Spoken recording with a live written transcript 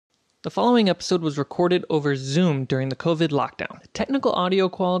The following episode was recorded over Zoom during the COVID lockdown. The technical audio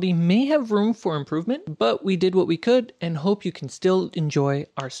quality may have room for improvement, but we did what we could and hope you can still enjoy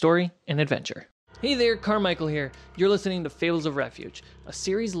our story and adventure. Hey there, Carmichael here. You're listening to Fables of Refuge, a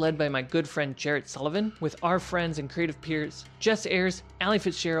series led by my good friend Jarrett Sullivan with our friends and creative peers Jess Ayers, Allie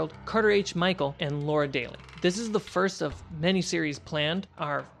Fitzgerald, Carter H. Michael, and Laura Daly. This is the first of many series planned,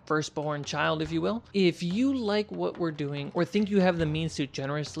 our firstborn child, if you will. If you like what we're doing or think you have the means to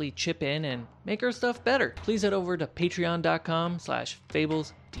generously chip in and make our stuff better, please head over to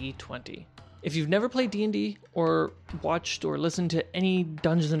patreon.com/fablesd20. If you've never played D&D or watched or listened to any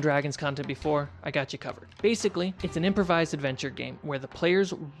Dungeons & Dragons content before, I got you covered. Basically, it's an improvised adventure game where the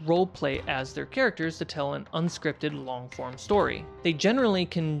players roleplay as their characters to tell an unscripted long-form story. They generally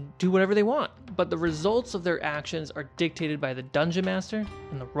can do whatever they want, but the results of their actions are dictated by the Dungeon Master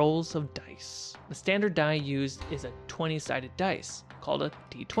and the rolls of dice. The standard die used is a 20-sided dice, called a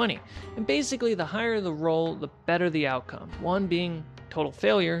D20, and basically the higher the roll, the better the outcome. 1 being total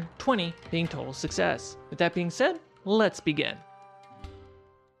failure, 20 being total success. With that being said, let's begin.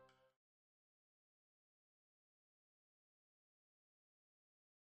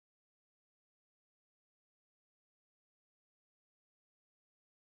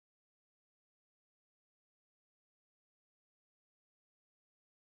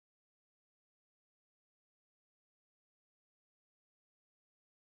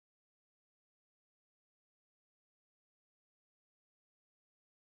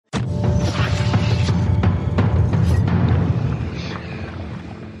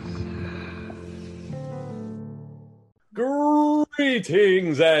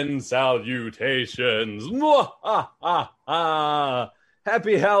 Greetings and salutations.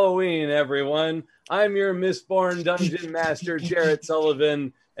 Happy Halloween, everyone. I'm your Mistborn Dungeon Master, Jarrett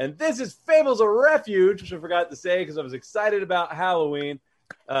Sullivan, and this is Fables of Refuge, which I forgot to say because I was excited about Halloween.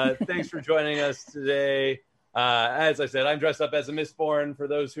 Thanks for joining us today. As I said, I'm dressed up as a Mistborn. For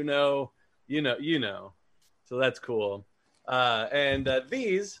those who know, you know. So that's cool. And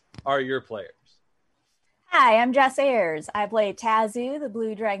these are your players. Hi, I'm Jess Ayers. I play Tazu, the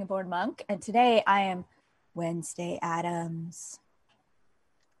Blue Dragonborn Monk, and today I am Wednesday Adams.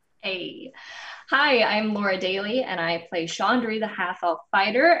 Hey. Hi, I'm Laura Daly, and I play Chandri, the Half-Elf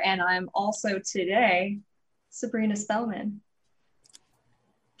Fighter, and I'm also today Sabrina Spellman.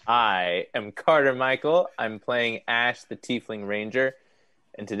 I am Carter Michael. I'm playing Ash, the Tiefling Ranger,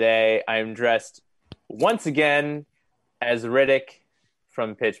 and today I'm dressed once again as Riddick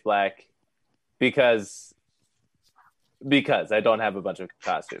from Pitch Black because I don't have a bunch of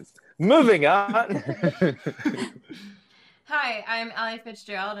costumes. Moving on. Hi, I'm Allie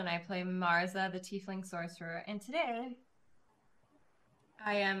Fitzgerald, and I play Marza, the Tiefling Sorcerer. And today,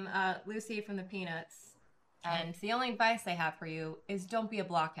 I am Lucy from the Peanuts. And the only advice I have for you is don't be a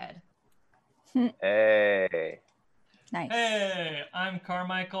blockhead. Hey. Nice. Hey, I'm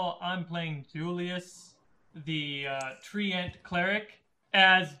Carmichael. I'm playing Julius, the Treant Cleric.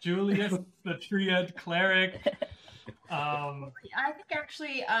 As Julius, the Treant Cleric. I think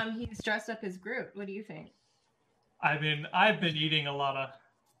actually he's dressed up as Groot. What do you think? I mean, I've been eating a lot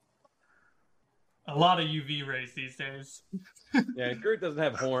of UV rays these days. Yeah, Groot doesn't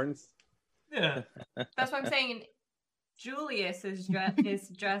have horns. Yeah. That's what I'm saying. Julius is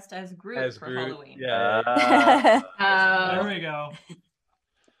dressed as Groot for Halloween. Yeah. There we go.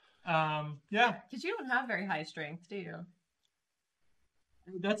 Yeah. Because you don't have very high strength, do you?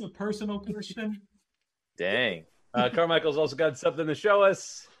 That's a personal question. Dang. Carmichael's also got something to show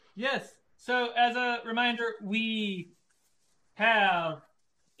us. Yes. So, as a reminder, we have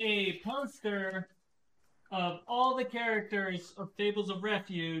a poster of all the characters of Fables of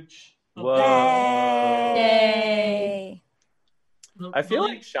Refuge. Whoa. Yay! I feel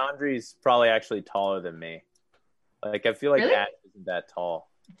like Chandri's probably actually taller than me. Like, I feel like Really? Ash isn't that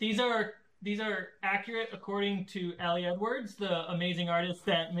tall. These are accurate according to Allie Edwards, the amazing artist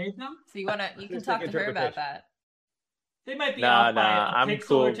that made them. So you can Just talk like to her about interpretation. that. They might be Nah, off by a I'm pixel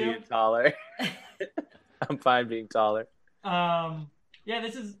cool or two. being taller. I'm fine being taller. Yeah,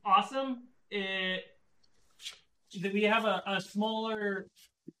 this is awesome. We have a smaller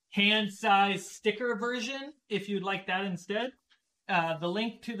hand-sized sticker version if you'd like that instead. The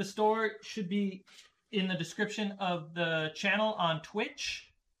link to the store should be in the description of the channel on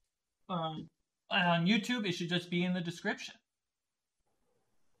Twitch. On YouTube, it should just be in the description.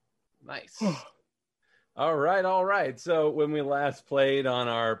 Nice. All right. So when we last played on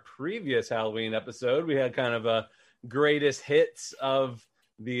our previous Halloween episode, we had kind of a greatest hits of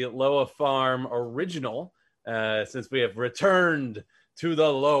the Loa Farm original, since we have returned to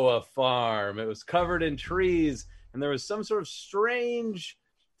the Loa Farm. It was covered in trees, and there was some sort of strange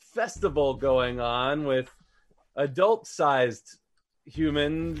festival going on with adult-sized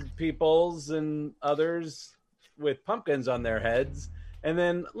human peoples and others with pumpkins on their heads, and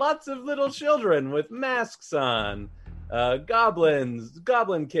then lots of little children with masks on. Goblin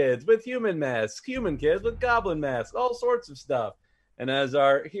kids with human masks, human kids with goblin masks, all sorts of stuff. And as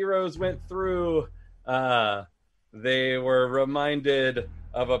our heroes went through, they were reminded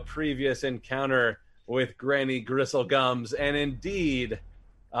of a previous encounter with Granny Gristlegums, and indeed,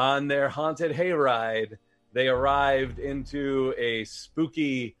 on their haunted hayride, they arrived into a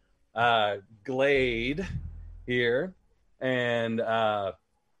spooky glade here, and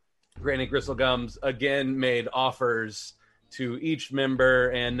Granny Gristlegums again made offers to each member,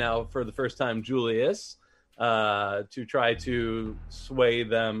 and now for the first time Julius, to try to sway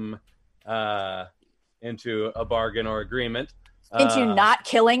them into a bargain or agreement. Into not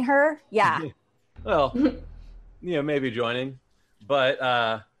killing her? Yeah. Well, maybe joining, but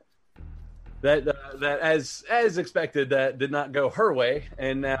that as expected, that did not go her way,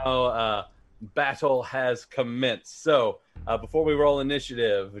 and now battle has commenced. So before we roll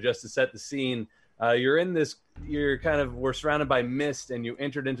initiative, just to set the scene, we're surrounded by mist, and you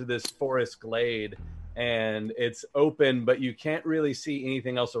entered into this forest glade, and it's open, but you can't really see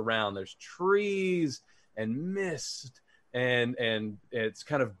anything else around. There's trees and mist, and it's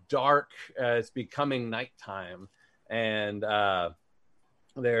kind of dark. It's becoming nighttime, and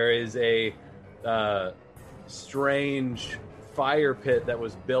there is a strange fire pit that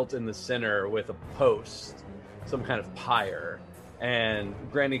was built in the center with a post, some kind of pyre. And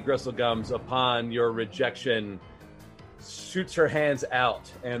Granny Gristlegums, upon your rejection, shoots her hands out,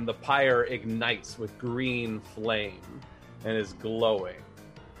 and the pyre ignites with green flame and is glowing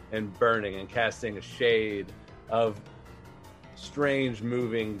and burning and casting a shade of strange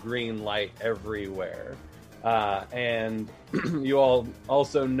moving green light everywhere. And you all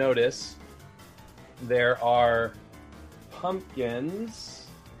also notice there are pumpkins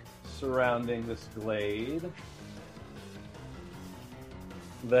surrounding this glade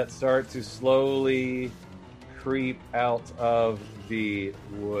that start to slowly creep out of the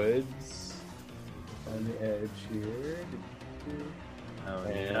woods on the edge here. Oh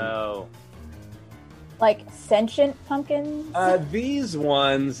no. Like sentient pumpkins? These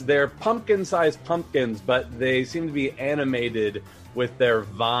ones, they're pumpkin-sized pumpkins, but they seem to be animated with their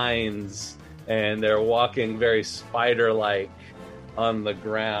vines, and they're walking very spider-like on the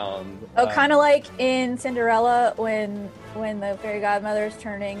ground. Oh, kind of like in Cinderella when the fairy godmother is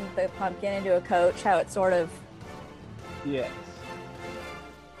turning the pumpkin into a coach, how it sort of yes,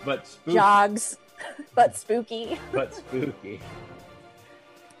 but spooky. jogs, but spooky. But spooky.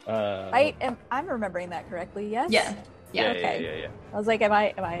 I'm remembering that correctly. Yes. Yeah. Okay. I was like, am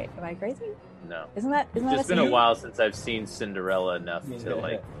I crazy? No. Isn't that It's been a while since I've seen Cinderella enough to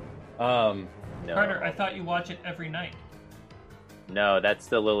like. No. Carter, I thought you watch it every night. No, that's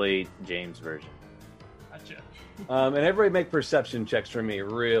the Lily James version. Gotcha. And everybody make perception checks for me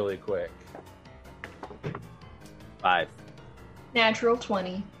really quick. 5. Natural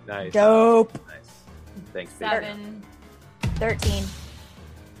 20. Nice. Dope. Nice. Thanks, Peter. 7. 13.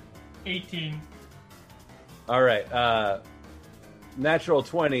 18. All right. Natural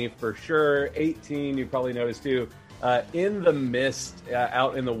 20 for sure. 18, you probably noticed too. In the mist,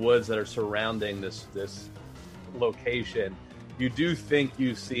 out in the woods that are surrounding this location, you do think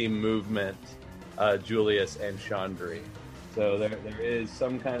you see movement, Julius and Chandri. So there is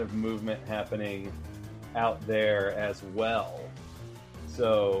some kind of movement happening out there as well.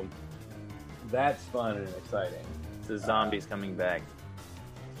 So that's fun and exciting. The zombies coming back.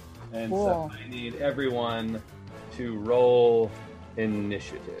 And Cool. so I need everyone to roll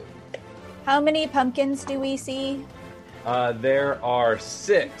initiative. How many pumpkins do we see? There are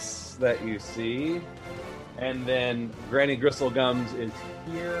 6 that you see. And then Granny Gristlegums is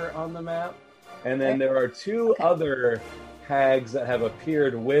here on the map. And then there are 2 other hags that have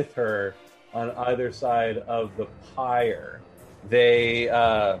appeared with her on either side of the pyre. They,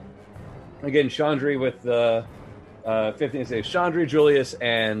 again, Chandri with the 15th stage. Chandri, Julius,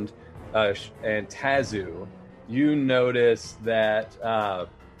 and Tazu. You notice that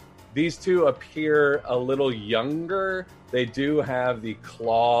these 2 appear a little younger. They do have the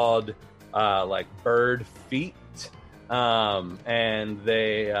clawed, like bird feet, and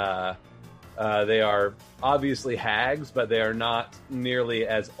they are obviously hags, but they are not nearly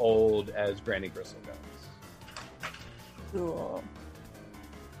as old as Granny Gristlegums. Cool.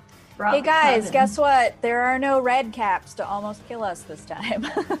 Rock Hey guys, heaven. guess what? There are no red caps to almost kill us this time.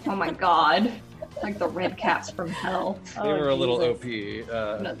 Oh my god. Like the red caps from hell. They were a little Jesus. OP.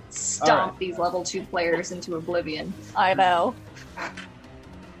 I'm gonna stomp these level 2 players into oblivion. I know.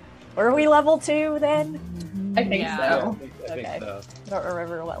 Were we level 2 then? I think Yeah. so. I think Okay. so. I don't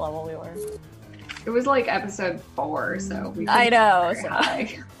remember what level we were. It was like episode 4, so we I couldn't know, get very so- high.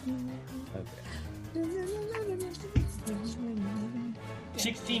 Okay.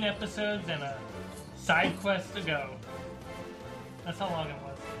 16 episodes and a side quest to go. That's how long it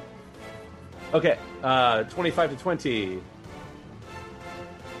was. Okay. 25 to 20.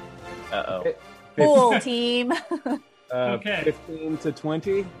 Uh-oh. Cool team. Okay. 15 to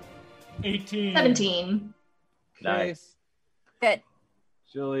 20. 18. 17. Nice. Good.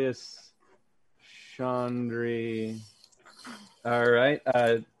 Julius, Chandri. All right.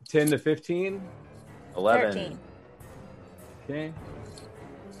 10 to 15. 11. 13. Okay.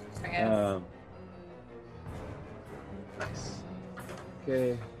 Okay. Nice.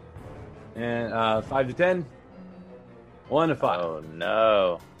 Okay. And 5 to 10. 1 to 5. Oh,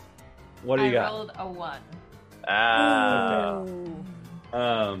 no. What do you I got? rolled a 1. Ah.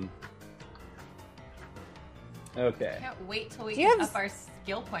 Ooh. Okay. Can't wait till we Do you get have- up our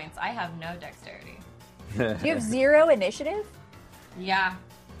skill points. I have no dexterity. Do you have 0 initiative? Yeah,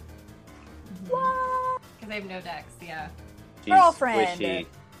 What? because I have no dex. Yeah, She's Girlfriend. squishy.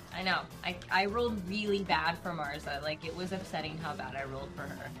 I know. I rolled really bad for Marza. Like, it was upsetting how bad I rolled for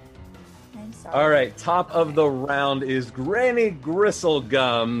her. I'm sorry. All right. Top of the round is Granny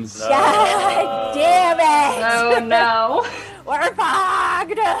Gristlegums, No. God damn it! Oh no. We're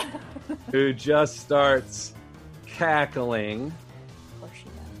fogged! who just starts cackling. Of course she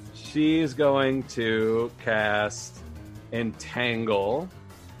does. She's going to cast Entangle,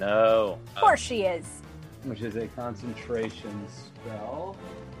 No. Of course she is. which is a concentration spell.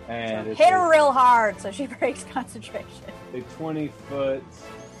 And So it's hit her real hard so she breaks concentration. a 20-foot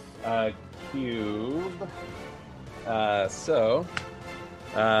cube.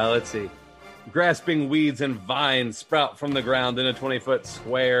 Let's see. Grasping weeds and vines sprout from the ground in a 20-foot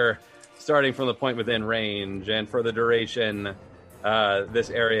square, starting from the point within range. And for the duration, this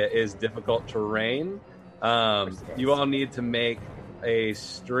area is difficult terrain. course it is. You all need to make a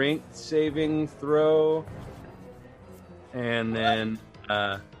strength saving throw. And then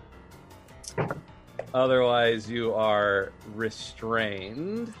otherwise you are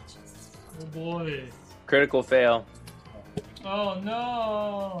restrained. Oh boy. Critical fail. Oh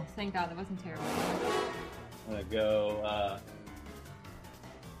no. Thank God, that wasn't terrible. I'm gonna go,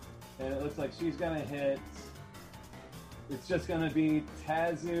 and it looks like she's gonna hit. It's just gonna be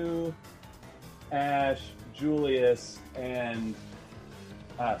Tazu, Ash, Julius, and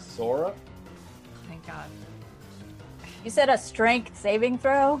Sora. Thank God. You said a strength saving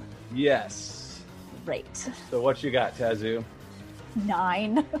throw? Yes. Great. So what you got, Tazu?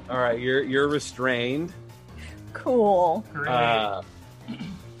 9. All right, you're restrained. Cool. Great.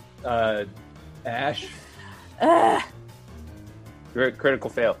 Ash. Ugh. Critical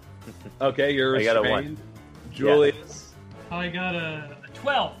fail. Okay, you're I got a restrained. 1. Julius, I got a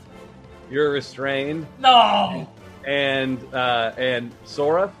 12. you're restrained, No. and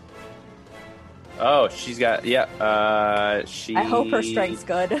Sora. Oh, she's got she. I hope her strength's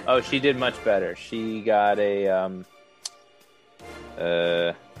good. Oh, she did much better. She got a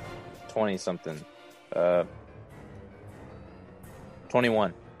 20 something.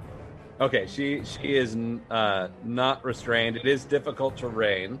 21. Okay, she is not restrained. It is difficult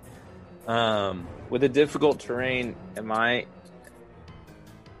terrain. With a difficult terrain, am I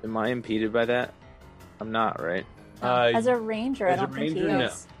impeded by that? I'm not, right? As a ranger, I as a don't think he ranger, no.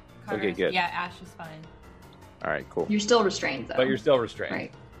 is. Okay, good. Yeah, Ash is fine. All right, cool. You're still restrained though. but you're still restrained.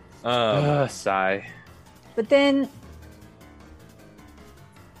 right. Sigh. But then,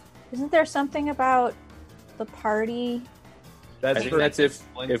 isn't there something about the party? That's I think for that's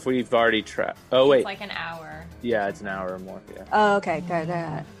if we've already tried. Oh wait, It's like an hour. yeah, it's an hour or more. Yeah. Oh, okay, good.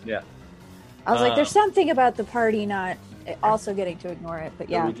 good. Yeah. I was like, there's Um, something about the party not also getting to ignore it, but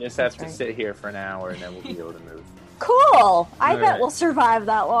So yeah. we just have that's to right. sit here for an hour and then we'll be able to move. Cool! I All bet right. we'll survive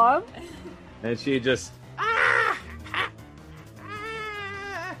that long. And she just.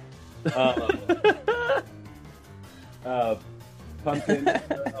 Pumpkin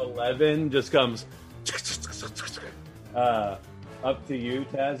 11 just comes up to you,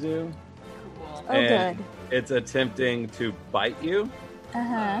 Tazu. Cool. Oh, And good. it's attempting to bite you.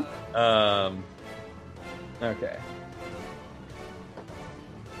 Uh huh. Okay.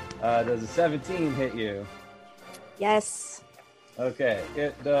 Does a 17 hit you? Yes. Okay,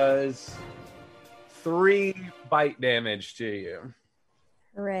 it does 3 bite damage to you.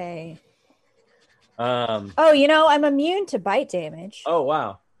 Hooray. Oh Oh, you know, I'm immune to bite damage.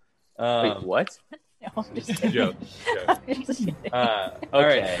 wow. Wait, what? No, I'm just Joke. kidding. Joke. I'm just kidding. All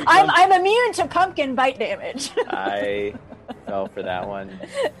right. Okay. I'm immune to pumpkin bite damage. I fell for that one.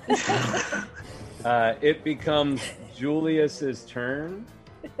 It becomes Julius's turn.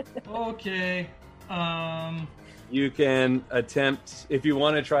 Okay. You can attempt, if you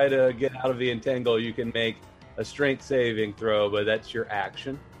want to try to get out of the entangle, you can make a strength saving throw, but that's your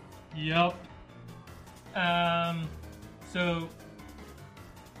action. Yep. So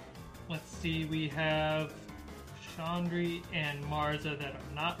let's see. We have Chandri and Marza that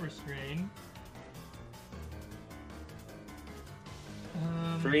are not restrained.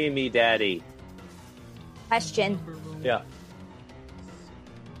 Free me, daddy. Question. Yeah.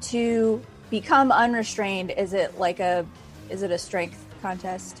 To become unrestrained, is it a strength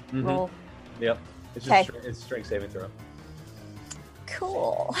contest Mhm. roll? Yep. It's Okay. just it's strength saving throw.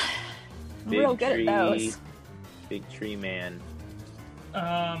 Cool. I'm Big real good tree, at those. Big tree man.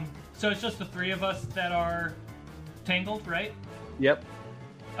 So it's just the three of us that are tangled, right? Yep.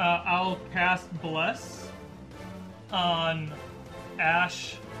 I'll cast Bless on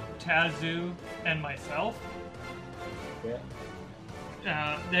Ash, Tazu, and myself.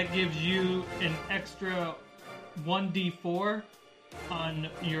 Yeah. That gives you an extra 1d4 on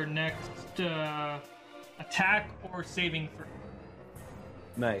your next attack or saving throw.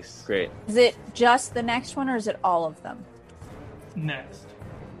 Nice. Great. Is it just the next one, or is it all of them? Next.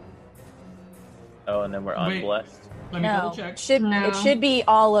 Oh, and then we're Wait. unblessed. Let me No, double check. No. it should be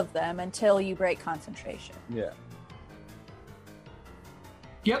all of them until you break concentration. Yeah.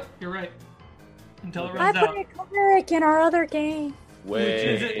 Yep, you're right. Until it I runs out. played cleric in our other game. Which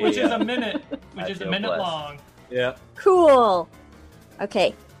is a minute. I Which is a feel minute blessed. long. Yeah. Cool.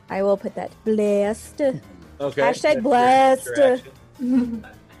 Okay, I will put that blessed. Okay. Hashtag That's blessed. your action.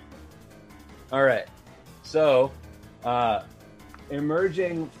 All right. So,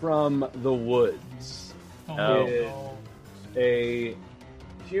 emerging from the woods, Oh, Oh. no. a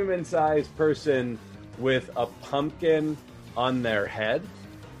human-sized person with a pumpkin on their head,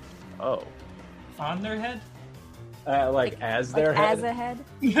 Oh. On their head? as their Like head, as a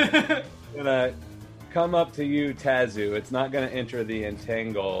head. gonna come up to you, Tazu. It's not gonna enter the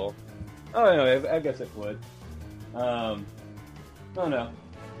entangle. Oh no, I guess it would. Oh no.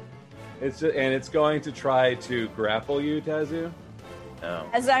 It's going to try to grapple you, Tazu. No.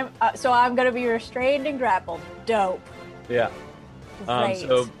 As I'm gonna be restrained and grappled. Dope. Yeah. Great.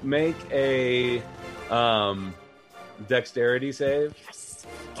 So make a dexterity save. Yes.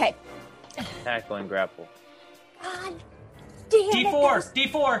 Okay. Tackle and grapple. God damn it, D4! guys.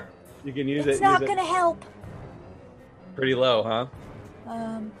 D4! You can use It's it. not use it gonna help. pretty low, huh?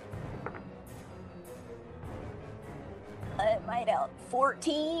 It might help.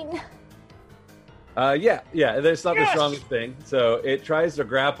 14. Yeah. That's not the strongest thing. So it tries to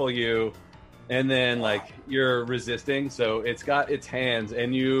grapple you, and then you're resisting. So it's got its hands,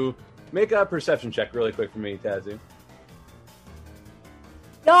 and you make a perception check really quick for me, Tazu.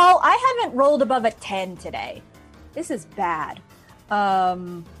 Y'all, I haven't rolled above a 10 today. This is bad.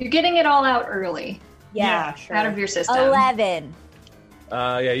 You're getting it all out early, Yeah, sure. out of your system. 11.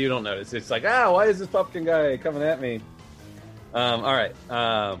 Yeah, you don't notice. It's like, why is this pumpkin guy coming at me? All right.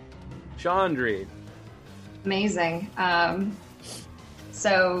 Chandri. Amazing.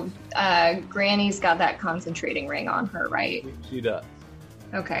 So Granny's got that concentrating ring on her, right? She does.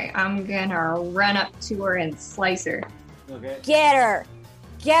 Okay, I'm gonna run up to her and slice her. Okay. Get her,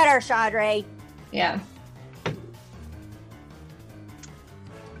 Chandre. Yeah.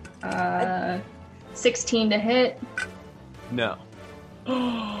 16 to hit. No.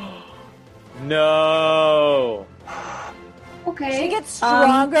 No. Okay. She gets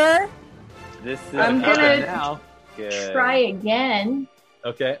stronger. This is I'm bad. gonna now. Good. try again.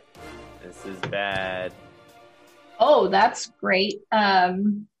 Okay. This is bad. Oh, that's great.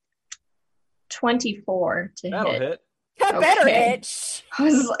 24 to That'll hit. hit. Got better Okay. itch.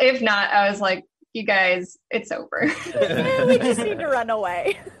 If not, I was like, you guys, it's over. We just need to run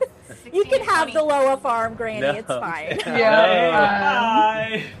away. You can have the Loa Farm, Granny. No. It's fine.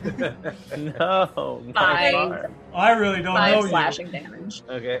 Bye! No. my Five. farm. I really don't know 5 you. slashing damage.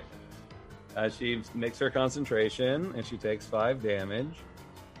 Okay. She makes her concentration, and she takes 5 damage.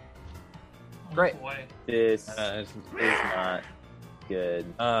 Oh, Great. boy. This It's- is not good.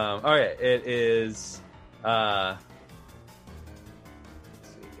 all right. It is. Let's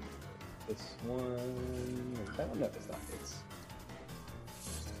see. This one. That one. No, it's not. It's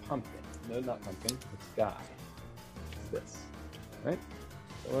pumpkin. No, not pumpkin. It's guy. It's this. Right? Is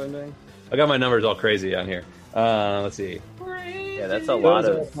that what I'm doing? I got my numbers all crazy on here. Let's see. Yeah, that's a lot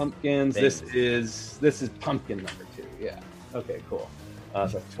Those are of pumpkins. things. This is pumpkin number 2. Yeah. Okay. Cool.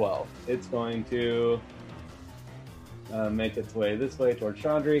 So 12. It's going to make its way this way towards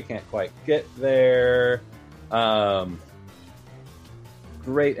Chandri. Can't quite get there.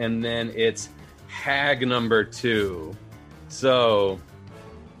 great. And then it's hag number 2. So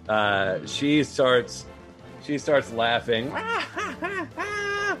she starts laughing.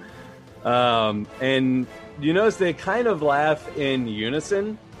 And you notice they kind of laugh in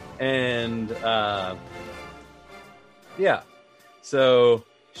unison. And yeah. So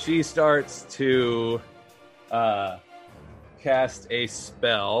she starts to cast a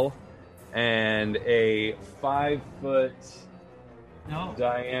spell, and a 5-foot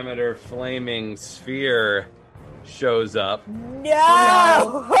diameter flaming sphere shows up.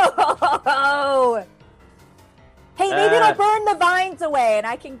 No! Hey, maybe it'll burn the vines away,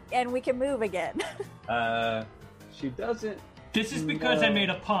 and we can move again. She doesn't. This is because I made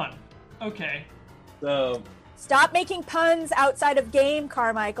a pun. Okay. So. Stop making puns outside of game,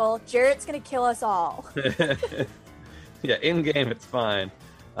 Carmichael. Jarrett's gonna kill us all. Yeah, in game it's fine.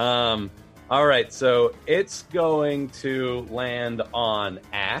 All right, so it's going to land on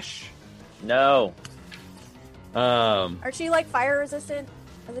Ash. No. Aren't you like fire resistant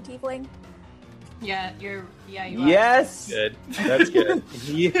as a tiefling? Yeah, you are. Yes. Good. That's good.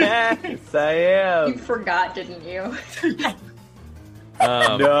 Yes, I am. You forgot, didn't you?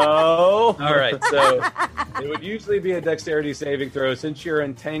 No. All right, so it would usually be a dexterity saving throw. Since you're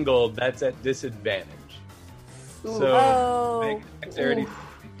entangled, that's at disadvantage. So make a dexterity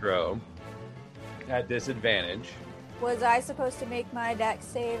saving throw at disadvantage. Was I supposed to make my dex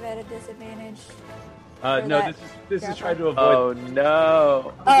save at a disadvantage? No, this is trying to avoid. Oh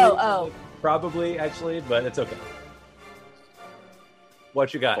no. Oh. Probably, actually, but it's okay.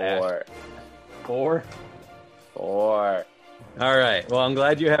 What you got, 4. Ash? 4? 4. All right. Well, I'm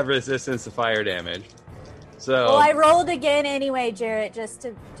glad you have resistance to fire damage. So. Well, I rolled again anyway, Jarrett, just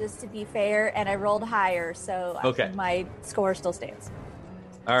to be fair, and I rolled higher, so okay. My score still stands.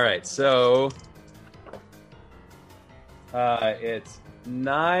 All right. So it's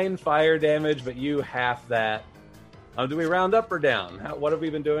 9 fire damage, but you half that. Do we round up or down? What have we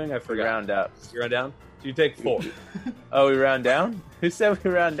been doing? I forgot. We round up. You round down? So you take 4. Oh, we round down? Who said we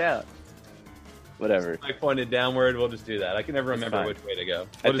round down? Whatever. I pointed downward. We'll just do that. I can never remember which way to go.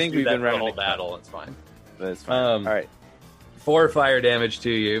 I think we've been running the whole battle. It's fine. That's fine. All right. 4 fire damage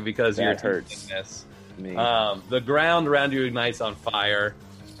to you because that you're hurts this. Me. The ground around you ignites on fire.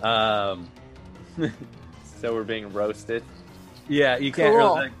 So we're being roasted. Yeah, you can't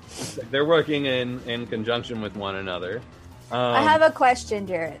Cool. really. They're working in conjunction with one another. I have a question,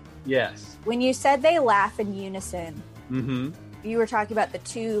 Jarrett. Yes. When you said they laugh in unison, Mm-hmm. you were talking about the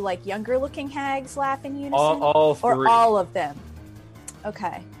 2 like younger looking hags laugh in unison, All 3. or all of them?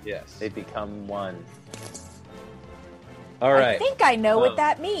 Okay. Yes. They become one. All right. I think I know what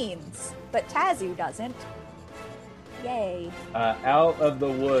that means, but Tazu doesn't. Yay. Out of the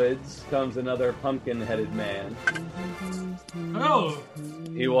woods comes another pumpkin-headed man. Oh.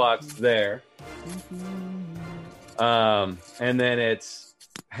 He walks there. And then it's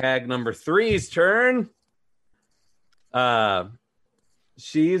hag number 3's turn.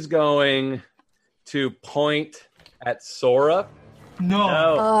 She's going to point at Sora.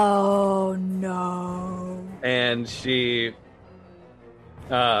 No. Oh no. And she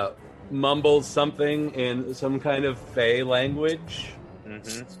mumbles something in some kind of Fey language.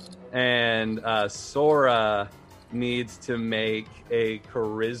 Mm-hmm. And Sora needs to make a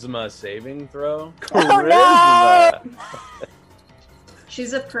charisma saving throw. Oh no!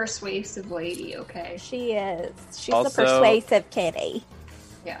 She's a persuasive lady, okay? She is. She's Also- the persuasive kitty.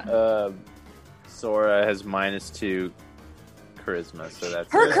 Yeah. Sora has -2 charisma, so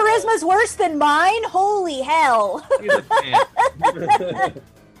that's Her charisma's worse than mine? Holy hell. He's a fan.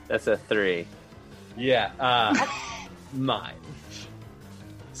 that's a 3. Yeah, mine.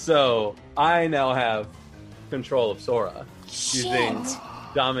 So I now have control of Sora using Shit.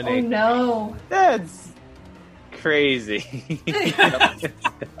 Oh dominate. no. That's crazy.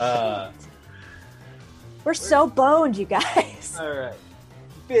 We're so boned, you guys. All right,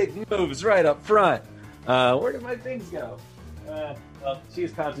 big moves right up front. Where did my things go? Well,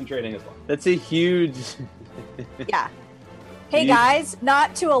 she's concentrating as well. That's a huge. Yeah. Hey You- guys,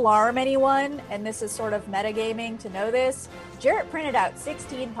 not to alarm anyone, and this is sort of metagaming to know this, Jarrett printed out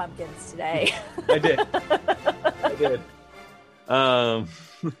 16 pumpkins today. I did. I did.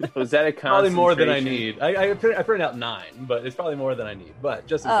 Was that a Probably more than I concentration? need. I printed out 9, but it's probably more than I need. But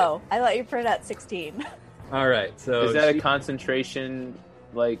just in Oh, I thought you printed out 16. case. All right. So Is that she- a concentration,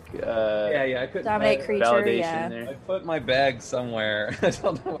 like, Yeah, I couldn't. Dominate creature, validation yeah. I there? put my bag somewhere. I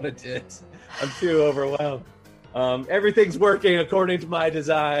don't know what it did. I'm too overwhelmed. Everything's working according to my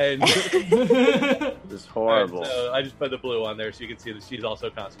design. It was horrible. So I just put the blue on there so you can see that she's also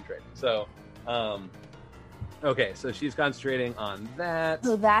concentrating. So, Okay, so she's concentrating on that.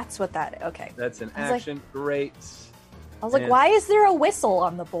 So that's what that. Okay. That's an I was like- action. Great. I was like, And- why is there a whistle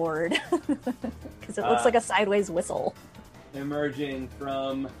on the board? Because it looks like a sideways whistle Emerging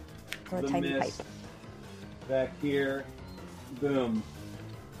from or a the tiny pipe. mist back here. Boom.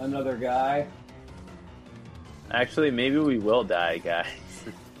 Another guy. Actually, maybe we will die, guys.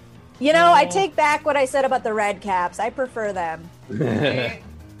 You know, I take back what I said about the red caps. I prefer them.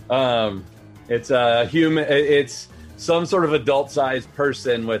 It's a human. It's some sort of adult-sized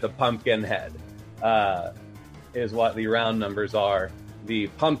person with a pumpkin head. Is what the round numbers are. The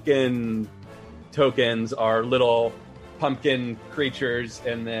pumpkin tokens are little pumpkin creatures,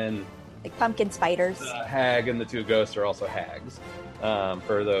 and then Like pumpkin spiders. the hag and the two ghosts are also hags.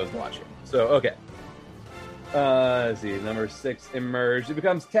 For those watching. So okay. Let's see. Number 6 emerged. It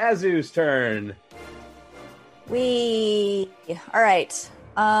becomes Tazu's turn. All right.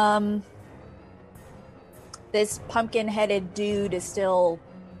 This pumpkin-headed dude is still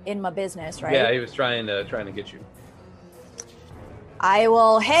in my business, right? Yeah, he was trying to get you. I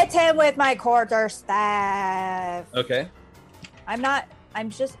will hit him with my quarterstaff. Okay.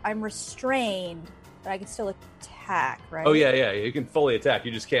 I'm restrained, but I can still attack, right? Oh yeah. You can fully attack.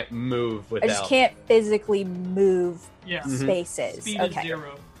 You just can't move I without. just can't physically move Yeah. Mhm. spaces. Speed okay. is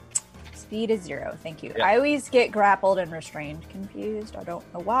 0. Speed is 0. Thank you. Yeah. I always get grappled and restrained confused. I don't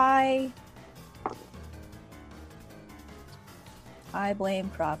know why. I blame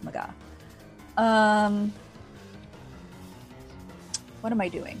Krav Maga. What am I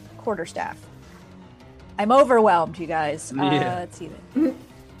doing? Quarterstaff. I'm overwhelmed, you guys. Yeah. Let's see then.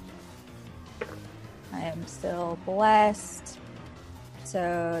 I am still blessed.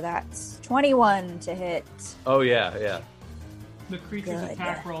 So that's 21 to hit. Oh yeah. The creature's Good.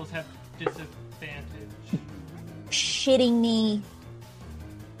 attack rolls have disadvantage. Shitting me.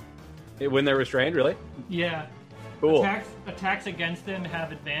 When they're restrained, really? Yeah. Cool. Attacks against them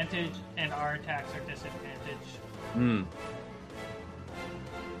have advantage, and our attacks are disadvantage. Hmm.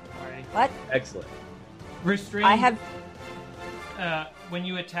 Alright. What? Excellent. Restrained. I have. When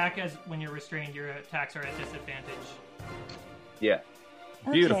you attack when you're restrained, your attacks are at disadvantage. Yeah,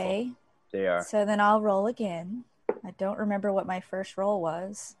 Beautiful. Okay. they are. So then I'll roll again. I don't remember what my first roll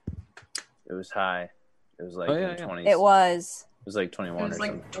was. It was high. It was like Oh, in yeah, the yeah. 20s. It was. It was like 21 It was or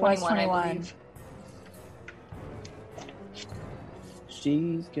like something. 21, I 21. believe.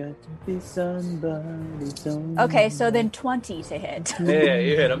 She's got to be somebody's own. Okay, so then 20 to hit. Yeah,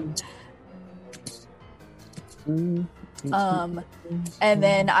 you hit him. And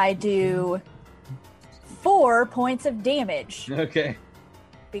then I do 4 points of damage Okay.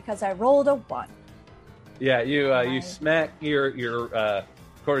 because I rolled a 1. Yeah, you Nice. smack your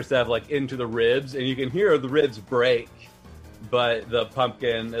quarterstaff like into the ribs, and you can hear the ribs break, but the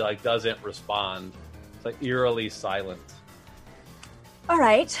pumpkin like doesn't respond. It's like eerily silent. All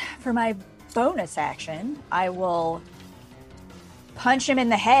right, for my bonus action, I will punch him in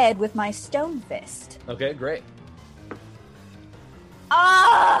the head with my stone fist. Okay, great.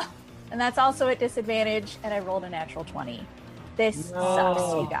 Ah! And that's also at disadvantage, and I rolled a natural 20. This No.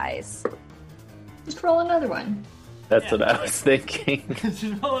 sucks, you guys. Just roll another one. That's Yeah. what I was thinking. Just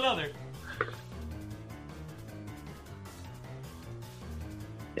roll another.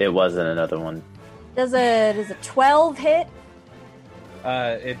 It wasn't another one. Does a 12 hit?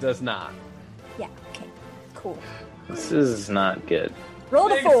 It does not. Yeah, okay. Cool. This is not good. Roll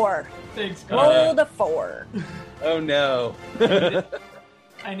a Thanks. 4. Thanks, Uh, Carter. Roll a 4. Oh no.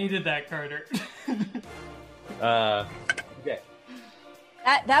 I needed that, Carter. Okay.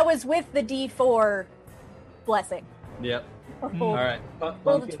 That was with the D4 blessing. Yep. Oh, All right.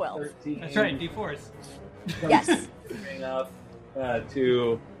 Roll the 12. That's right, D4s. Yes. Bring up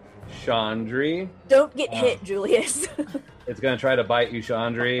to Chandri. Don't get hit, Julius. It's gonna try to bite you,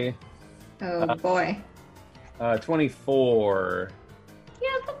 Chandri. Oh boy. 24. Yeah,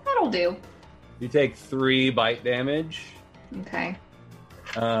 that'll do. You take 3 bite damage. Okay.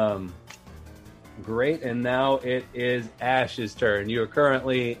 Great, and now it is Ash's turn. You are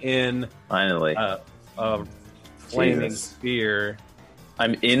currently in Finally. a flaming Jesus. sphere.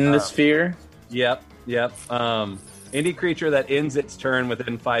 I'm in the sphere. Yep. Any creature that ends its turn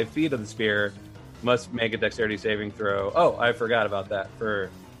within 5 feet of the sphere must make a dexterity saving throw. Oh, I forgot about that. For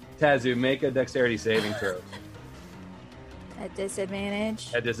Tazu, make a dexterity saving throw At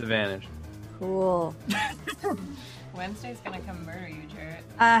disadvantage. at disadvantage. Cool. Wednesday's gonna come murder you, Jarrett.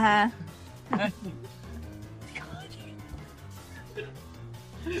 Uh-huh.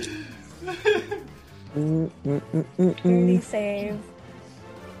 Dexterity save.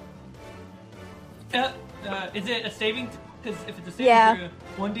 Is it a saving? Because if it's a saving Yeah.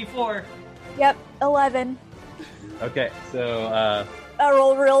 throw, 1d4. Yep, 11. Okay, so I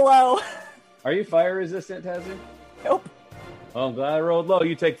rolled real low. are you fire resistant, Tazzy? Nope. Oh, I'm glad I rolled low.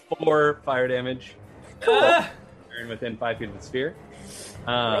 You take 4 fire damage. Ah! Turn within 5 feet of the sphere.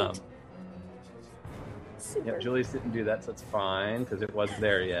 Super. Yeah, Julius didn't do that, so it's fine because it wasn't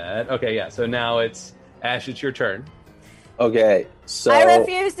there yet. Okay, yeah. So now it's Ash. It's your turn. Okay, so I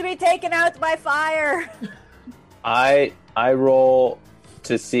refuse to be taken out by fire. I roll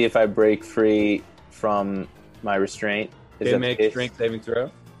to see if I break free from my restraint. Is They that make the case? strength saving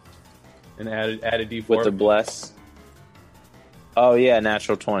throw, and add a D4 With the bless. Oh yeah,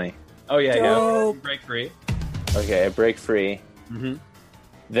 natural 20. Oh yeah, yeah. Dope. You break free. Okay, I break free. Mm-hmm.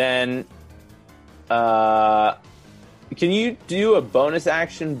 Then, can you do a bonus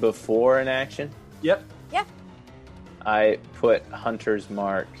action before an action? Yep. Yeah. I put Hunter's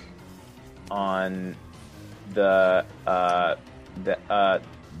Mark on the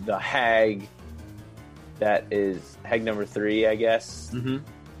hag. That is hag number 3, I guess. Mm-hmm.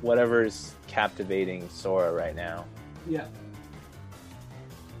 Whatever's captivating Sora right now. Yeah.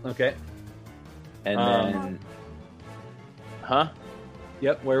 Okay. And then, huh?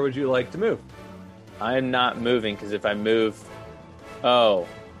 Yep. Where would you like to move? I'm not moving because if I move, oh,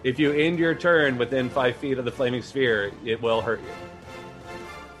 If you end your turn within 5 feet of the flaming sphere, it will hurt you.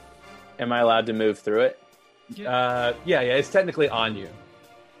 am I allowed to move through it? Yeah. It's technically on you.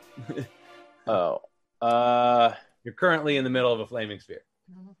 Oh, You're currently in the middle of a flaming sphere.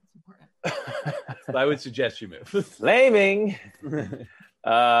 So I would suggest you move. flaming.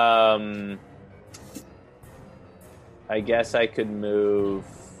 I guess I could move.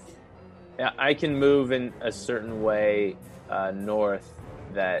 Yeah, I can move in a certain way north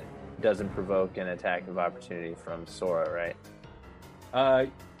that doesn't provoke an attack of opportunity from Sora, right?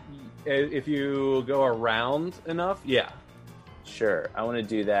 If you go around enough, yeah. Sure, I want to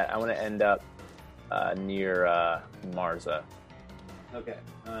do that. I want to end up near Marza. Okay.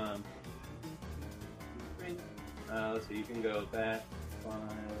 Let's see. You can go back 5, 10,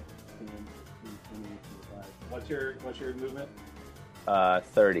 15, 20, 25. What's your movement?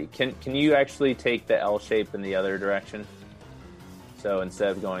 30. Can you actually take the L shape in the other direction? So instead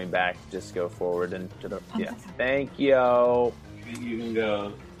of going back, just go forward and to the. Yeah. Thank you. You can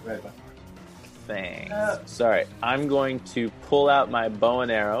go right back. Thanks. Sorry, I'm going to pull out my bow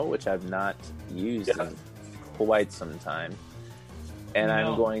and arrow, which I've not used in quite some time, and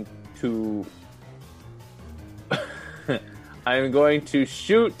I'm going to. I'm going to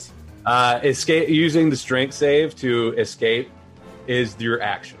shoot. Escape using the strength save to escape is your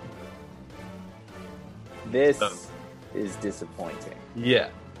action. This is disappointing. Yeah.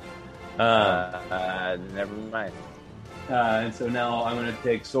 Never mind. And so now I'm going to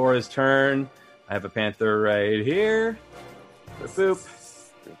take Sora's turn. I have a panther right here. Boop.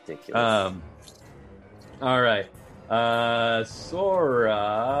 Ridiculous. All right.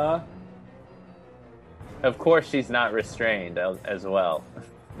 Sora. Of course, she's not restrained as well.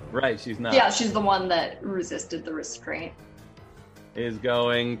 Right, she's not. Yeah, she's the one that resisted the restraint. Is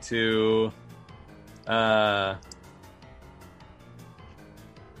going to. Yeah,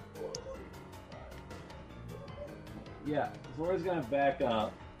 Sora's going to back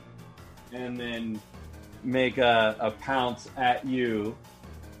up and then make a pounce at you.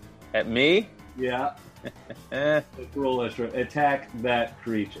 At me? Yeah. Let's roll attack that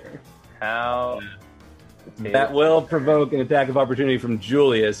creature. How? That will provoke an attack of opportunity from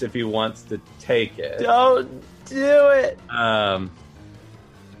Julius if he wants to take it. Don't do it. I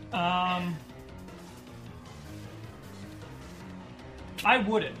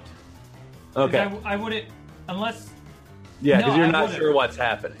wouldn't. Okay. I wouldn't unless. Yeah, because No, you're I not wouldn't. sure what's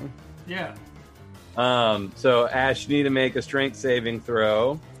happening. Yeah. So Ash, you need to make a strength saving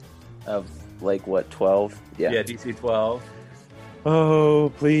throw. Of like what? 12? Yeah, DC 12.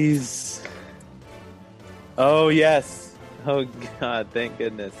 Oh, please. Oh, yes. Oh, God. Thank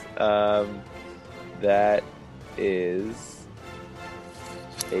goodness. That is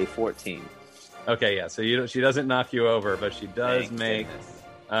a 14. Okay, yeah. So she doesn't knock you over, but she does Thank make goodness.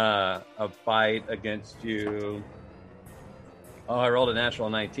 a bite against you. Oh, I rolled a natural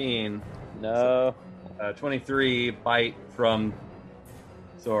 19. No. 23 bite from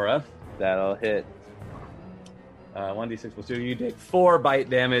Sora. That'll hit. 1d6 plus 2. You take 4 bite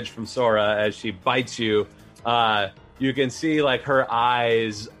damage from Sora as she bites you. You can see like her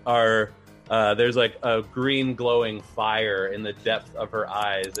eyes are there's like a green glowing fire in the depth of her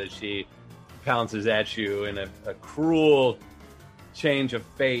eyes as she pounces at you in a cruel change of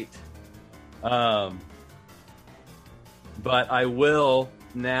fate. But I will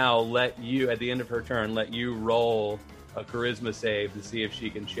now let you, at the end of her turn, let you roll a charisma save to see if she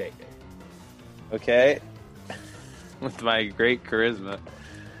can shake it. Okay. with my great charisma.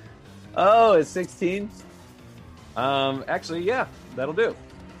 Oh, it's 16? Actually, yeah, that'll do.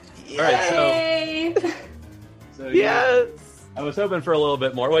 Yes! All right, Yay! so Yes! I was hoping for a little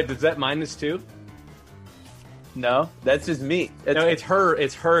bit more. Wait, does that -2? No, that's just me. No, it's her.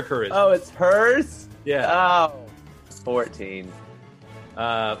 It's her charisma. Oh, it's hers? Yeah. Oh, 14.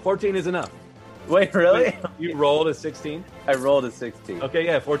 14 is enough. Wait, really? You rolled a 16. I rolled a 16. Okay,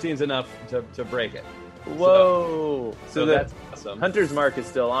 yeah, 14 is enough to break it. Whoa! So the that's awesome. Hunter's mark is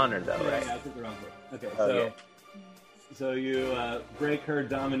still on her, though, right? Yeah, I took the wrong word. Okay, Okay. so you break her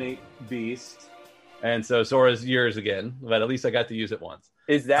dominate beast, and so Sora's yours again. But at least I got to use it once.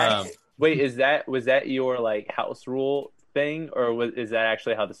 Is that wait? Was that your like house rule thing, or is that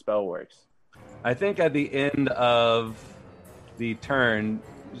actually how the spell works? I think at the end of the turn,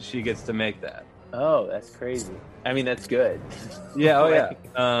 she gets to make that. Oh, that's crazy. I mean, that's good. Yeah. Oh, yeah.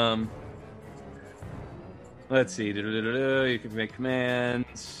 Let's see. You can make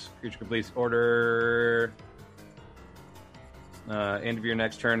commands. Creature completes order. End of your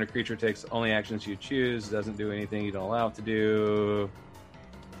next turn, a creature takes only actions you choose. Doesn't do anything you don't allow it to do.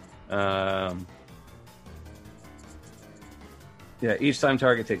 Yeah. Each time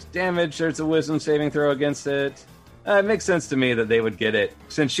target takes damage, there's a Wisdom saving throw against it. It makes sense to me that they would get it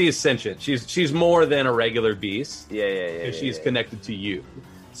since she's sentient. She's more than a regular beast. Yeah. She's connected to you.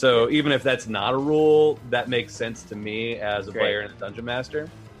 So even if that's not a rule, that makes sense to me as a player and a dungeon master.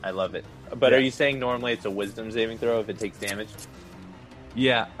 I love it. But are you saying normally it's a wisdom saving throw if it takes damage?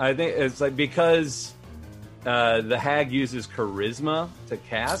 Yeah, I think it's like because the hag uses charisma to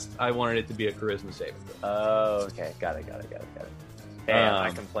cast, I wanted it to be a charisma saving throw. Oh, okay. Got it. Hey, I'm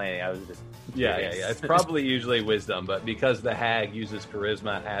not complaining. I was just Yeah. It's probably usually wisdom, but because the hag uses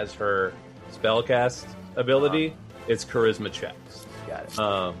charisma as her spellcast ability, it's charisma checks. Got it.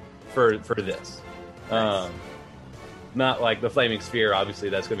 For this. Nice. Not like the flaming sphere, obviously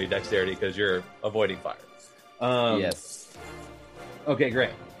that's going to be dexterity because you're avoiding fire. Yes. Okay,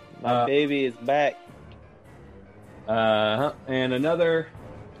 great. My baby is back. And another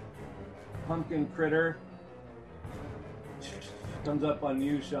pumpkin critter comes up on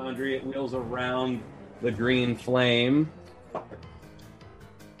you, Chandri. It wheels around the green flame.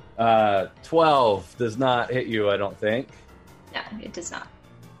 12 does not hit you, I don't think. No, it does not.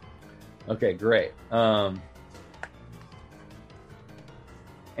 Okay, great.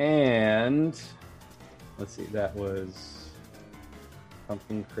 And let's see, that was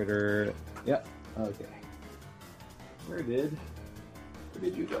pumpkin critter. Yep. Okay. Where did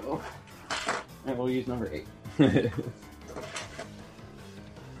you go? And we'll use number 8.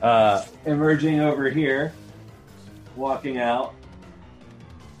 Emerging over here, walking out,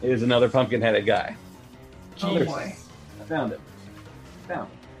 is another pumpkin-headed guy. Oh boy. I found it.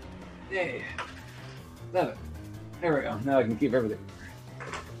 Yay. 7. There we go. Now I can keep everything.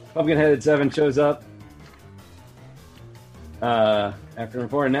 Pumpkin-headed 7 shows up. After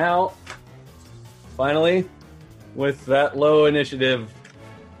 4 now, finally, with that low initiative,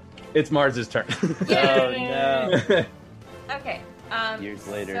 it's Mars's turn. Oh no. Okay. Years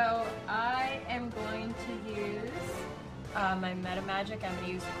later. So I am going to use my meta magic. I'm going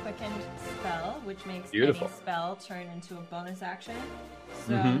to use Quickened Spell, which makes Beautiful. any spell turn into a bonus action.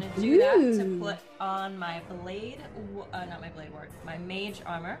 So Mhm. I'm going to do that to Ooh. put on my not my blade ward, my mage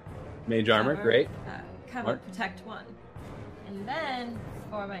armor. Mage armor, great. Cover Mark. protect 1. And then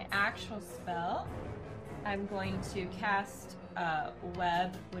for my actual spell, I'm going to cast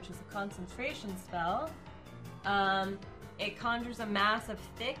Web, which is a concentration spell. It conjures a mass of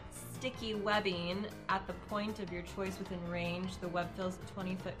thick, sticky webbing at the point of your choice within range. The web fills a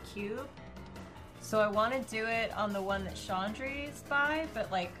 20-foot cube. So I want to do it on the one that Chandri's by,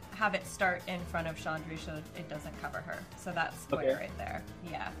 but like have it start in front of Chandri so it doesn't cover her. So that's square right there.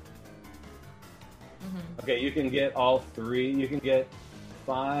 Yeah. Mm-hmm. Okay, you can get all 3. You can get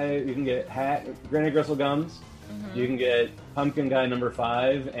 5. You can get Granny Gristle Gums. Mm-hmm. You can get Pumpkin Guy number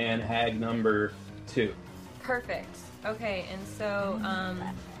 5 and Hag number 2. Perfect. Okay, and so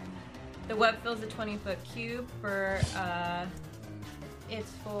the web fills a 20-foot cube for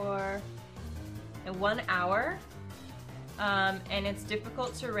it's for 1 hour, and it's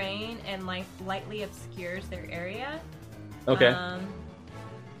difficult terrain and lightly obscures their area. Okay.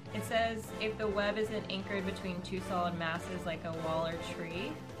 It says if the web isn't anchored between 2 solid masses like a wall or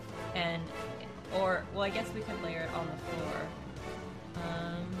tree, I guess we could layer it on the floor.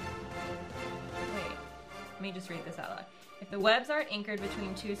 Wait, let me just read this out loud. If the webs aren't anchored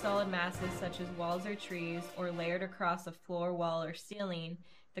between 2 solid masses such as walls or trees, or layered across a floor, wall, or ceiling,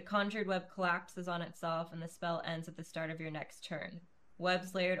 the conjured web collapses on itself and the spell ends at the start of your next turn.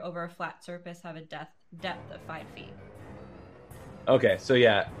 Webs layered over a flat surface have a depth of 5 feet. Okay, so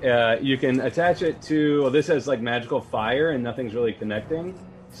yeah, you can attach it to. Well, this has like magical fire, and nothing's really connecting,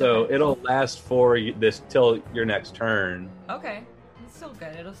 so it'll last for this till your next turn. Okay, it's still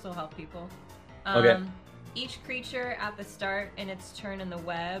good. It'll still help people. Okay. Each creature at the start in its turn in the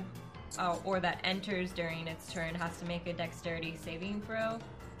web, or that enters during its turn, has to make a dexterity saving throw.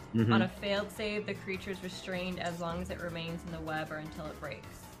 Mhm. On a failed save, the creature is restrained as long as it remains in the web or until it breaks.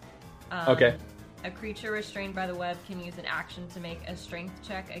 Okay. A creature restrained by the web can use an action to make a strength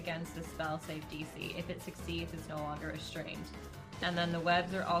check against the spell save DC. If it succeeds, it's no longer restrained. And then the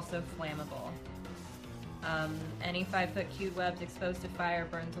webs are also flammable. Any 5-foot cube webs exposed to fire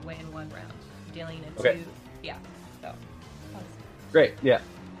burns away in 1 round, dealing a 2. Okay. Yeah. So. Great. Yeah.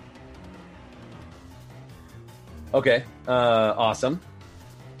 Okay. Awesome.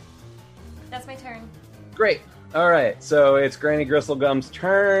 That's my turn. Great. All right. So it's Granny Gristlegum's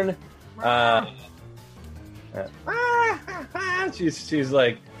turn. She's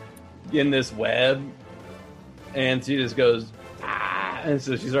like in this web, and she just goes, and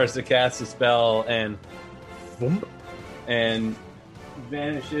so she starts to cast a spell, and boom, and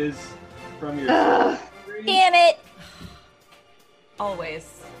vanishes from your screen. Damn it!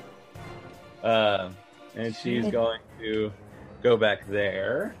 Always. And she's going to go back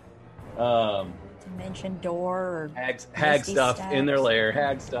there. Dimension door or Hag misty stuff steps. in their lair.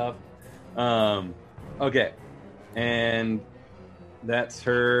 Hag stuff. Okay, and that's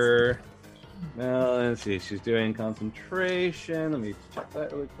her. Well, let's see. She's doing concentration. Let me check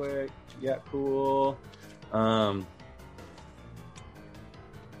that really quick. Yeah, cool. I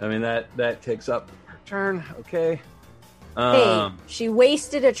mean that takes up her turn. Okay. Hey, she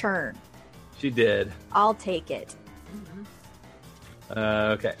wasted a turn. She did. I'll take it.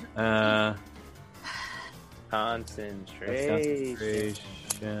 Okay. That's Concentration.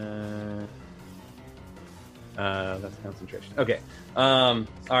 concentration. That's concentration. Okay. All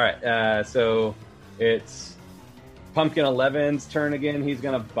right. So it's Pumpkin 11's turn again. He's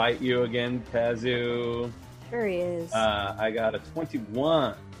gonna bite you again, Kazu. Sure he is. I got a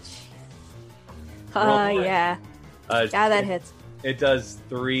 21. roll one. Yeah. Yeah, that hits. It does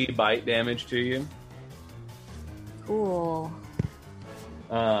 3 bite damage to you. Cool.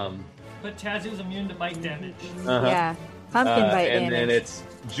 But Tazu's immune to bite damage. Uh-huh. Yeah. Pumpkin bite and damage. then it's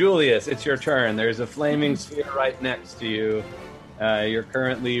Julius. It's your turn. There's a flaming sphere right next to you. You're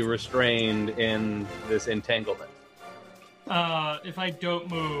currently restrained in this entanglement. If I don't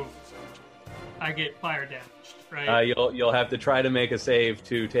move, I get fire damaged, right? You'll have to try to make a save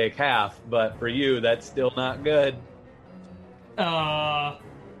to take half, but for you, that's still not good. I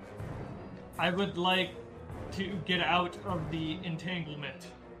would like to get out of the entanglement.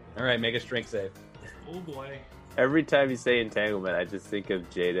 All right, make a strength save. Oh boy. Every time you say entanglement, I just think of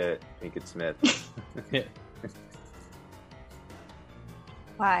Jada Pinkett Smith.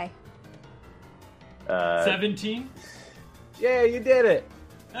 Why? 17? Yeah, you did it.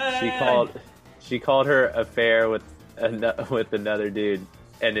 She called her affair with another dude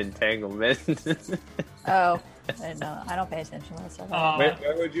an entanglement. Oh, no, I don't pay attention to that stuff.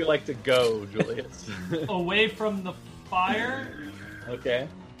 Where would you like to go, Julius? Away from the fire, Okay.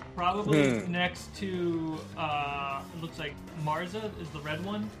 probably next to, it looks like Marza is the red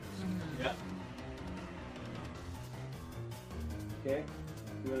one. Yeah. Okay.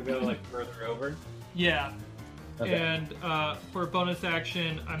 You want to go like further over? Yeah. Okay. And for bonus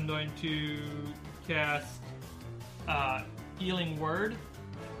action, I'm going to cast Healing Word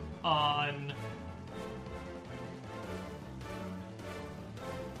on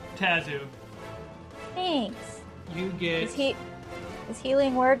Tazu. Thanks. You get Is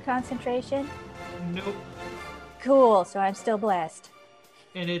healing word concentration? nope, Cool, so I'm still blessed.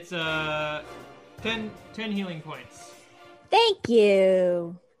 and it's 10 healing points. Thank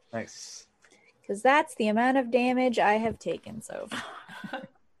you. Nice. Because that's the amount of damage I have taken so far.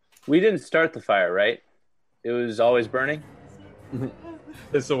 We didn't start the fire, right? It was always burning?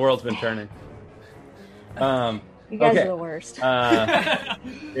 The world's been turning. You guys Okay. are the worst.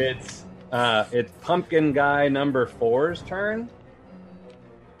 It's Pumpkin Guy number 4's turn.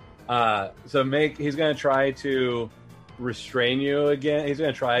 He's gonna try to restrain you again. He's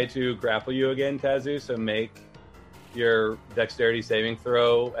gonna try to grapple you again, Tazu. So make your dexterity saving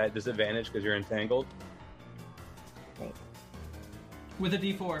throw at disadvantage because you're entangled. Great. With a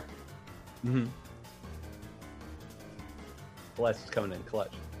D4. Mm-hmm. Bless is coming in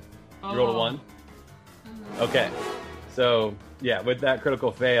clutch. You Oh. rolled a 1? Okay. So, yeah, with that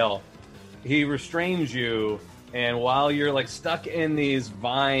critical fail, he restrains you, and while you're, like, stuck in these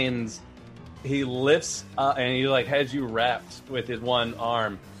vines, he lifts up, and he, like, has you wrapped with his one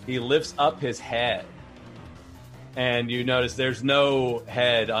arm. He lifts up his head, and you notice there's no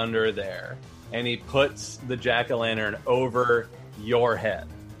head under there. And he puts the jack-o'-lantern over your head.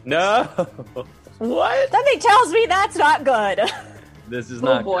 No. What? Something tells me that's not good. This is Oh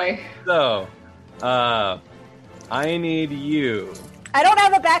not boy. good. So, I need you. I don't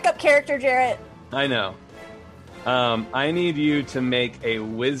have a backup character, Jarrett. I know. I need you to make a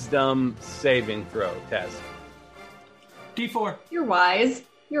wisdom saving throw, Tess. D4. You're wise.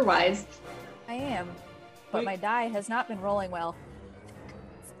 You're wise. I am, but Wait. my die has not been rolling well.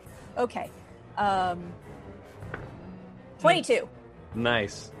 Okay. 22.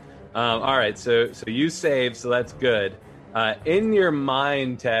 Nice. All right, so you save, so that's good. In your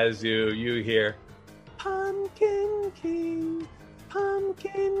mind, Tazu, you hear, Pumpkin King,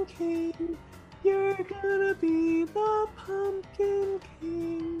 you're gonna be the Pumpkin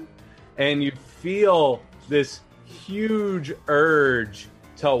King. And you feel this huge urge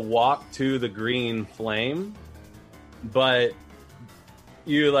to walk to the green flame, but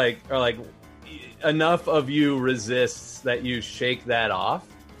you are like enough of you resists that you shake that off,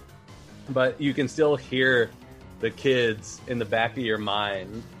 but you can still hear the kids in the back of your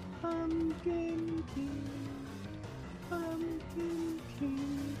mind. Pumpkin King, Pumpkin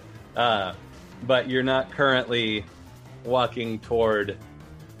King. But you're not currently walking toward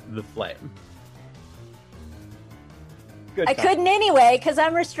the flame. Good I time. couldn't anyway because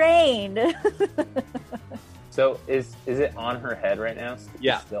I'm restrained. So is it on her head right now?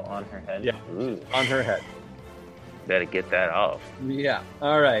 Yeah. It's still on her head? Yeah. Ooh, On her head. better get that off. Yeah.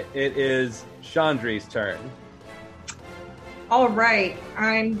 All right. It is Chandri's turn. All right.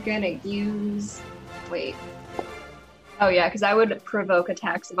 I'm gonna use. Wait. Oh yeah, because I would provoke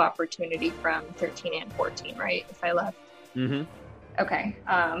attacks of opportunity from 13 and 14, right? If I left. Mm-hmm. Okay.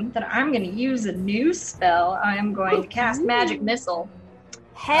 Then I'm gonna use a new spell. I'm going to cast Magic Missile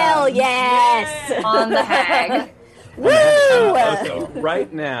Hell yes! on the hag. Woo! So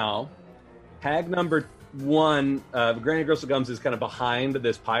right now, hag number 1, Granny Gristlegums is kind of behind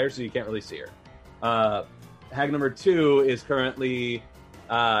this pyre, so you can't really see her. Hag number 2 is currently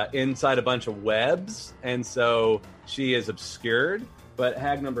inside a bunch of webs, and so she is obscured. But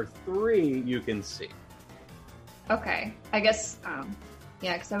hag number 3, you can see. Okay. I guess.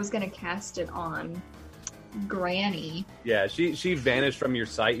 Yeah, because I was gonna cast it on Granny. Yeah, she vanished from your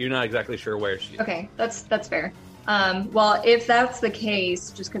sight. You're not exactly sure where she is. Okay, that's fair. Well, if that's the case,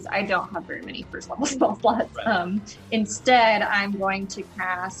 just because I don't have very many first level spell slots, Right. Instead I'm going to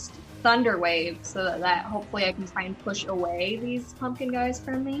cast Thunder Wave so that hopefully I can try and push away these pumpkin guys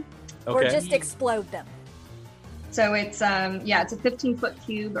from me. Or Okay. just explode them. So it's it's a 15-foot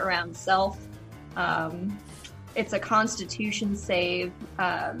cube around self. It's a Constitution save,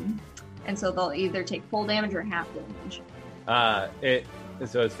 and so they'll either take full damage or half damage.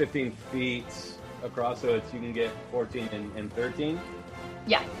 So it's 15 feet across, so you can get 14 and 13.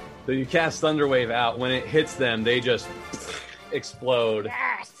 Yeah. So you cast Thunderwave out. When it hits them, they just explode.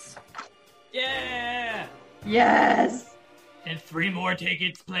 Yes! Yeah! Yes. And 3 more take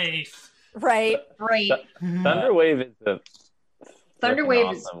its place. Right. Great. Thunderwave is the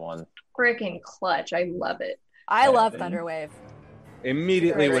Thunderwave is awesome one. freaking clutch. I love it. I love then- Thunderwave.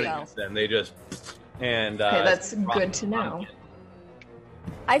 Immediately There when we it go. hits them, they just and Okay, that's rock good to know. pumpkin.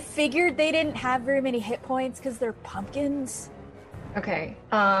 I figured they didn't have very many hit points because they're pumpkins. Okay.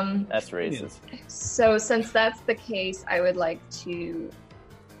 That's racist. So since that's the case, I would like to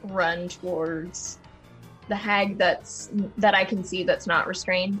run towards the hag that I can see that's not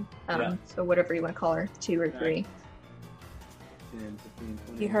restrained. Yeah. So whatever you want to call her, 2 or 3. 10, 15,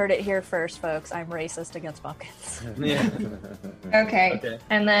 20. You heard it here first, folks. I'm racist against pumpkins. Yeah. Okay. Okay.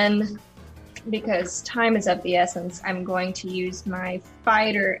 And then, because time is of the essence, I'm going to use my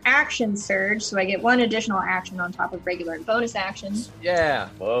fighter action surge, so I get 1 additional action on top of regular and bonus actions. Yeah.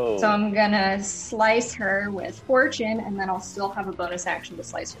 Whoa. So I'm gonna slice her with fortune, and then I'll still have a bonus action to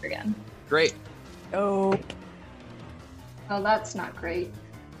slice her again. Great. Oh. Oh, that's not great.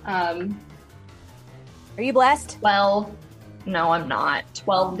 Are you blessed? 12. No, I'm not.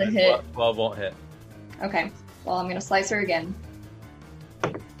 12 to hit. 12 won't hit. Okay. Well, I'm gonna slice her again.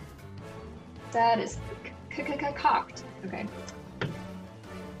 That is cocked. Okay.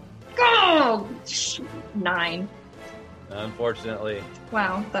 Go! 9. Unfortunately,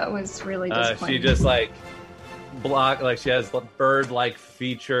 Wow, that was really disappointing. she just she has bird-like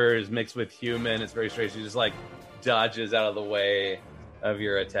features mixed with human. It's very strange. She just dodges out of the way of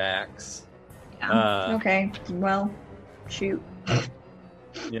your attacks. Yeah. Okay. Well, shoot.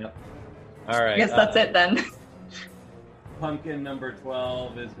 Yeah. All right. I guess that's it then. Pumpkin number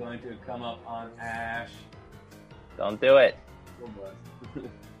 12 is going to come up on Ash. Don't do it.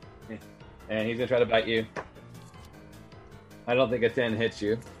 And he's going to try to bite you. I don't think a 10 hits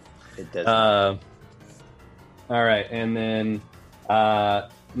you. It does. All right, and then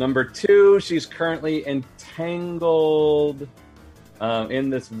number 2, she's currently entangled in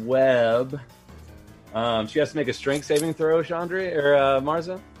this web. She has to make a strength saving throw, Chandri or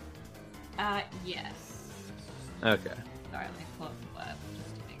Marza. Yes. Okay. Sorry, let me pull up the web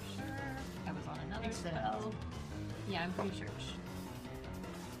just to make sure. I was on another spell. Yeah, I'm pretty sure.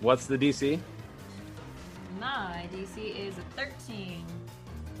 What's the DC? My DC is a 13.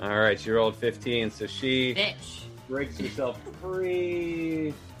 All right, she rolled 15, so she Bitch. breaks herself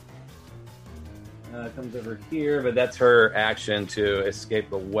free. Comes over here, but that's her action to escape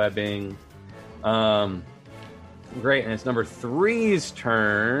the webbing. Great, and it's number 3's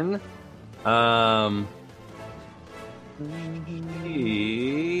turn.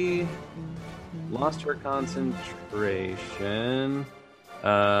 She lost her concentration.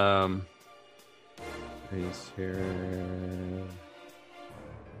 He's here.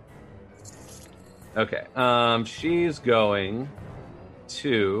 Okay. She's going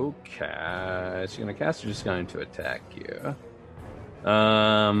to cast. She's going to cast or just going to attack you?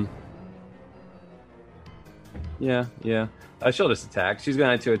 Yeah. She'll just attack. She's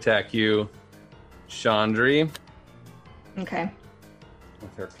going to attack you, Chandri, Okay.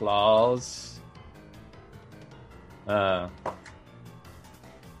 with her claws.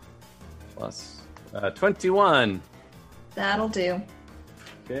 Plus 21. That'll do.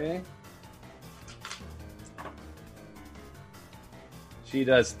 Okay. She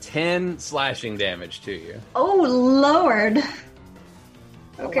does 10 slashing damage to you. Oh, Lord.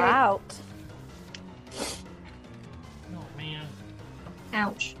 Okay. Wow. Oh man.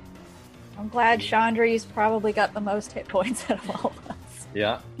 Ouch. I'm glad Chandri's probably got the most hit points out of all of us.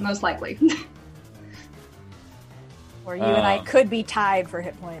 Yeah. Most likely. Or you and I could be tied for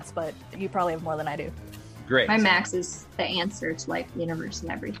hit points, but you probably have more than I do. Great. My max is the answer to like the universe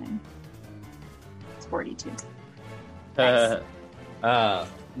and everything. It's 42. Nice.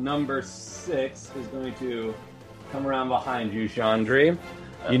 Number 6 is going to come around behind you, Chandri.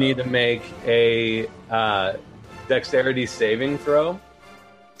 You need to make a dexterity saving throw.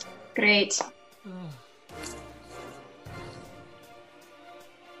 Great.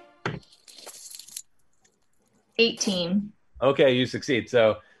 18. Okay, you succeed.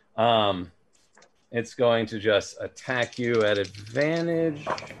 So it's going to just attack you at advantage.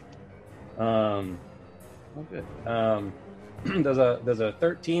 Oh, good. Does a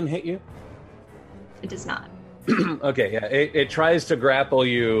 13 hit you? It does not. Okay, yeah. It tries to grapple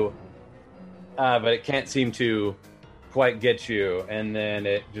you, but it can't seem to quite get you. And then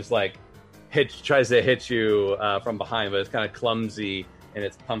it just like tries to hit you from behind, but it's kind of clumsy in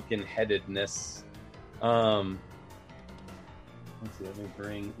its pumpkin-headedness. Let's see. Let me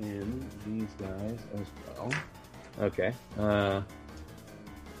bring in these guys as well. Okay.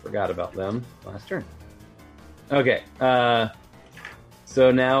 Forgot about them last turn. Okay.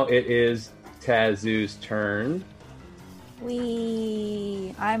 So now it is Tazu's turn.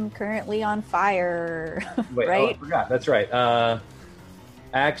 I'm currently on fire. Wait, right? I forgot. That's right.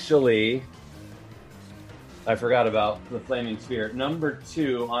 Actually, I forgot about the Flaming Sphere. Number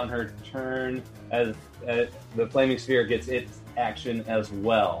 2 on her turn, as the Flaming Sphere gets its action as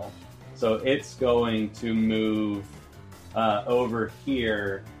well. So it's going to move over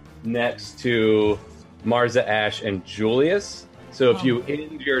here next to Marza, Ash, and Julius. So if you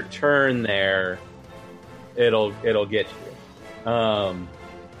end your turn there, it'll get you.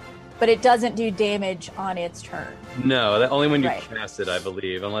 But it doesn't do damage on its turn. No, only when you Right. cast it, I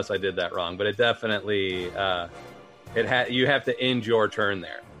believe, unless I did that wrong. But it definitely you have to end your turn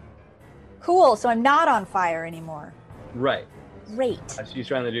there. Cool, so I'm not on fire anymore. Right. Great. She's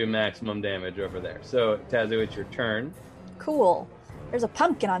trying to do maximum damage over there. So Tazu, it's your turn. Cool. There's a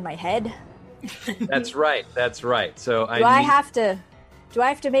pumpkin on my head. That's right. So Do I have to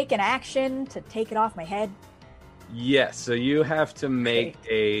make an action to take it off my head? Yes. So you have to make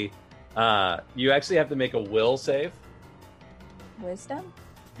you actually have to make a will save. Wisdom?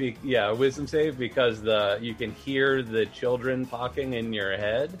 A wisdom save, because you can hear the children talking in your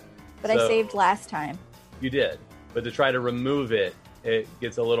head. But I So- saved last time. You did. But to try to remove it, it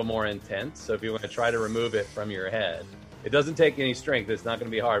gets a little more intense. So if you want to try to remove it from your head, it doesn't take any strength. It's not going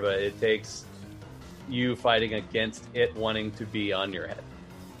to be hard, but it takes you fighting against it wanting to be on your head.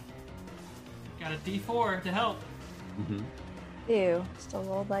 Got a D4 to help. Mm-hmm. Ew. Still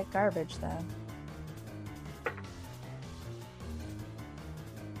rolled like garbage, though.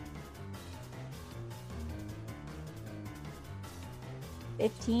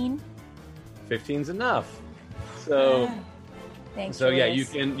 $15. 15's enough. So Thanks. yeah,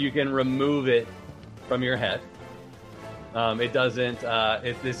 Julius. you can remove it from your head. It doesn't.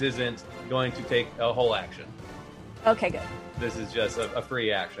 This isn't going to take a whole action. Okay, good. This is just a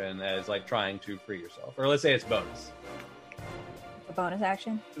free action as like trying to free yourself, or let's say it's bonus. A bonus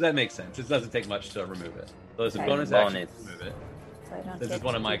action. That makes sense. It doesn't take much to remove it. So it's a Okay. bonus action to remove it. So I don't This get is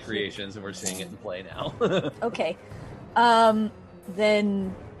one of to my keep- creations, and we're seeing it in play now. Okay.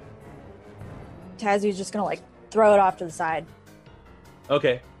 Then Tazu's just gonna like throw it off to the side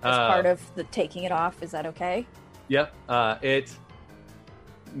Okay. as part of the taking it off. Is that okay? Yep. It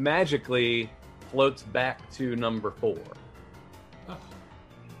magically floats back to number 4.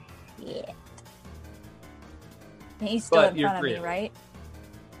 Yeah. He's still But in you're front of free me, of it. right?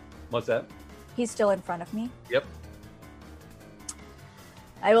 What's that? He's still in front of me. Yep.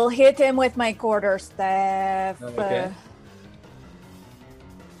 I will hit him with my quarterstaff. Okay.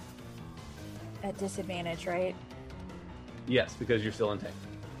 At disadvantage, right? Yes, because you're still in tank.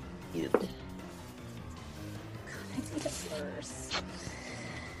 I did it worse.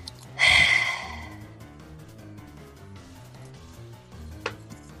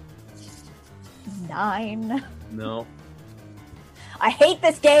 9. No. I hate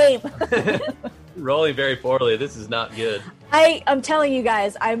this game. Rolling very poorly. This is not good. I'm telling you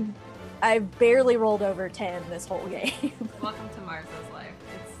guys, I've barely rolled over 10 this whole game. Welcome to Marza's life.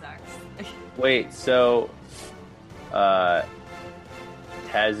 It sucks. Wait, so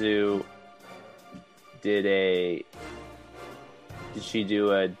Tazu did she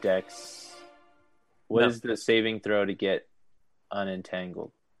do a dex? What No. is the saving throw to get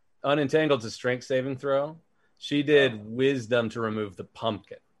unentangled? Unentangled's a strength saving throw. She did wisdom to remove the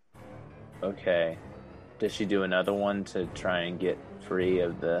pumpkin. Okay. Does she do another one to try and get free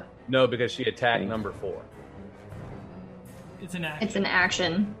of the... No, because she attacked number 4. It's an action. It's an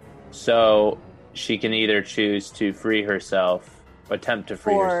action. So she can either choose to free herself, attempt to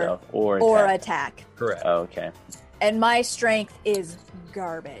free Or- herself, or attack. Correct. Oh, okay. And my strength is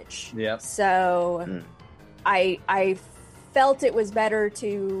garbage. Yep. So Hmm. I felt it was better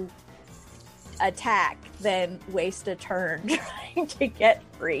to attack than waste a turn trying to get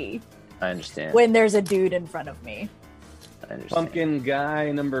free I understand. when there's a dude in front of me. I understand. Pumpkin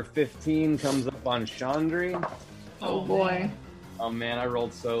guy number 15 comes up on Chandri. Oh boy. Oh man, I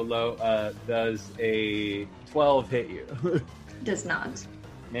rolled so low. Does a 12 hit you? Does not.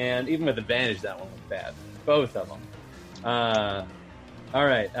 Man, even with advantage, that one was bad. Both of them. All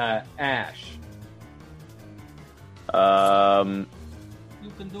right, Ash. You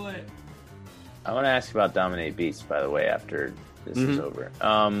can do it. I want to ask about Dominate Beast, by the way, after this is Mhm. over.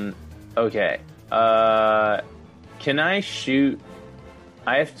 Okay. Can I shoot?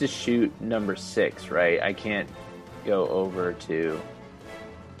 I have to shoot number 6, right? I can't go over to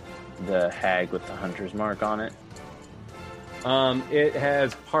the hag with the hunter's mark on it. It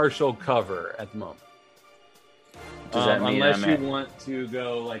has partial cover at the moment. Does that mean unless I'm you at- want to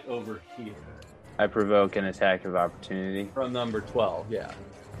go like over here I provoke an attack of opportunity. from number 12? Yeah,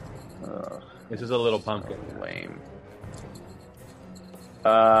 Ugh, this is a little pumpkin. lame.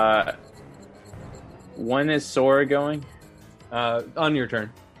 When is Sora going? On your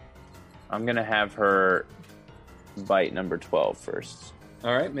turn. I'm gonna have her bite number 12 first.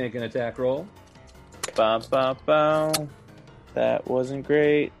 All right, make an attack roll. Ba ba ba. That wasn't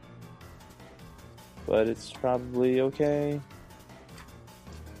great, but it's probably okay.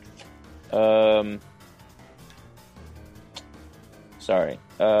 Sorry.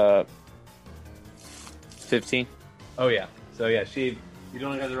 15. Oh yeah. So yeah, you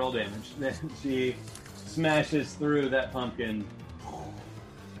don't have the roll damage. Then she smashes through that pumpkin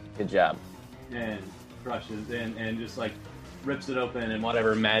Good job. and crushes and just like rips it open, and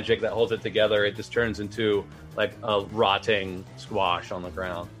whatever magic that holds it together, it just turns into like a rotting squash on the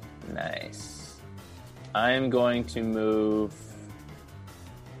ground. Nice. I am going to move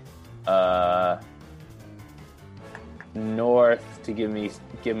north to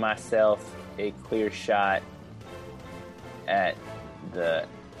give myself a clear shot at the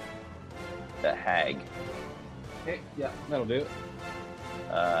hag. Okay, yeah, that'll do it.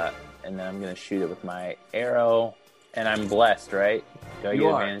 And then I'm going to shoot it with my arrow. And I'm blessed, right? Do I You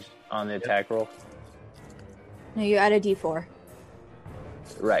get are. advantage on the attack roll? No, you add a d4.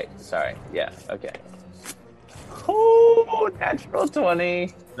 Right. Sorry. Yeah. Okay. Oh, natural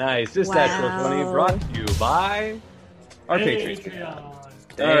 20. Nice. This Wow. natural 20 brought to you by our Patreon.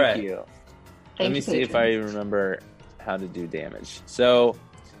 Thank All right. you. Thank Let me you, see if I patrons. remember how to do damage. So,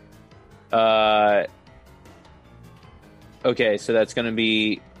 okay, so that's going to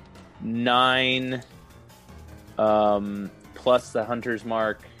be 9 plus the hunter's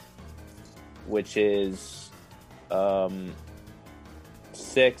mark, which is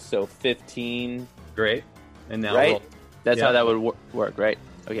 6, so 15. Great. And now Right? roll. That's Yep. how that would work, right?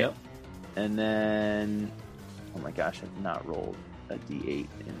 Okay. Yep. And then, oh my gosh, I've not rolled a d8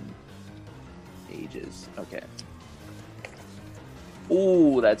 in ages. Okay.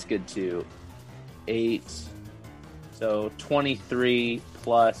 Ooh, that's good too. 8. So 23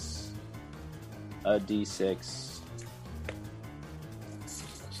 plus a d6.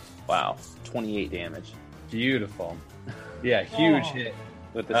 Wow, 28 damage Beautiful. Yeah, huge hit.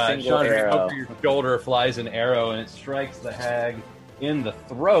 with a single Sean, arrow. over your shoulder flies an arrow, and it strikes the hag in the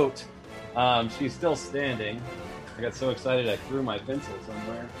throat. She's still standing. I got so excited I threw my pencil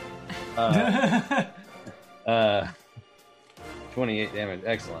somewhere. 28 damage.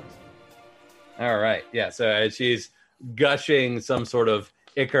 Excellent. All right. Yeah, so she's gushing some sort of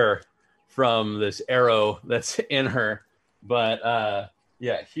ichor from this arrow that's in her. But,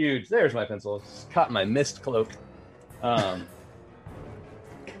 yeah, huge. There's my pencil. It's caught in my mist cloak. But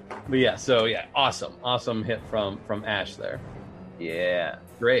yeah, so yeah, awesome hit from Ash there. Yeah.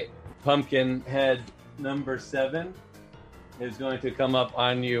 Great. Pumpkin head number 7 is going to come up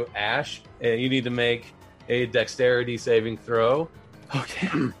on you, Ash. You need to make a dexterity saving throw. Okay.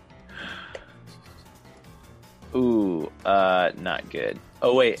 Ooh, not good.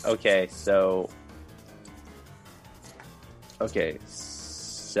 Oh wait, okay, so okay,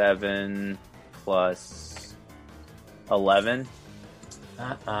 7 plus 11.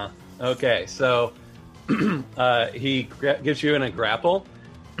 Okay, so he gives you in a grapple,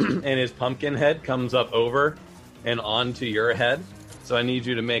 and his pumpkin head comes up over and onto your head. So I need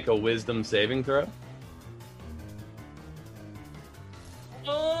you to make a wisdom saving throw.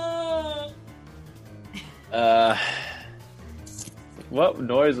 What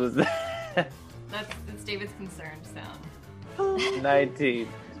noise was that? That's David's concerned sound. 19.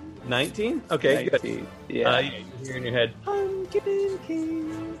 19? Okay, 19. good. Yeah. You hear in your head, Pumpkin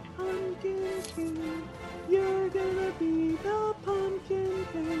King, you're gonna be the Pumpkin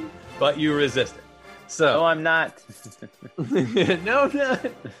King. But you resist it. So No, I'm not. no, not.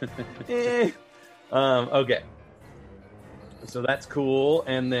 Okay. So that's cool.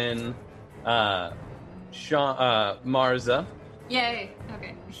 And then Marza. Yay.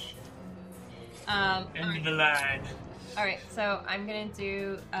 Okay. End the line. All right, so I'm gonna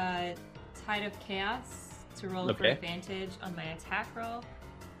do Tide of Chaos to roll for Okay. advantage on my attack roll.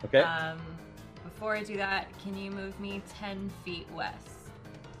 Okay. Before I do that, can you move me 10 feet west?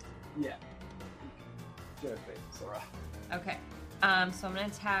 Yeah. Sora. Okay. So I'm gonna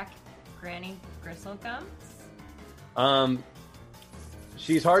attack Granny Gristlegums.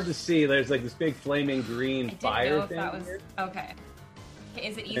 She's hard to see. There's like this big flaming green I didn't fire know if thing. that was here. okay.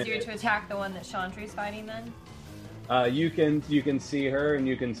 Is it easier to attack the one that Chandri's fighting then? You can see her, and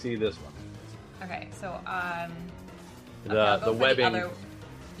you can see this one. Okay, so I'll The go for webbing.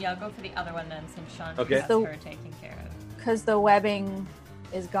 I'll go for the other one then, since Chandri Okay. has So- her taken care of. Because the webbing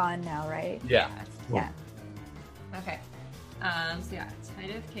is gone now, right? Yeah. Yeah. Okay. So yeah,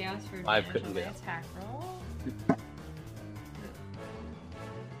 Tide of Chaos for Five advantage couldn't on my be out. attack roll.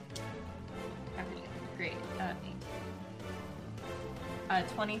 Okay, great.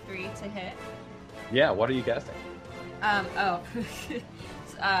 23 to hit. Yeah. What are you casting? I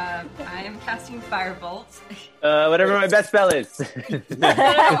am casting Firebolt. Whatever my best spell is. Most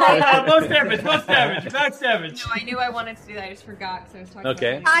damage, max damage. No, I knew I wanted to do that. I just forgot because I was talking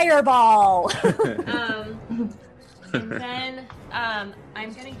Okay. about Fireball! And then I'm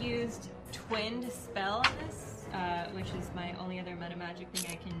going to use Twinned Spell on this, which is my only other meta magic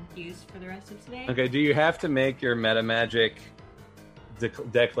thing I can use for the rest of today. Okay. Do you have to make your meta magic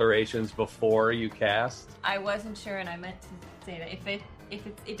declarations before you cast? I wasn't sure, and I meant to say that if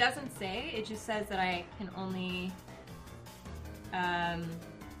it doesn't say, it just says that I can only.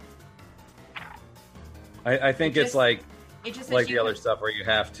 I think it's just- like It just says the you other can- stuff where you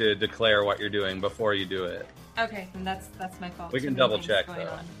have to declare what you're doing before you do it. Okay, then that's my fault. We Too can many double things check, going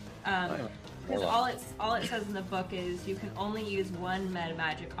though. on. Because Hold on. all it says in the book is you can only use one meta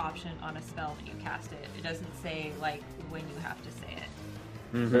magic option on a spell when you cast it. It doesn't say like when you have to say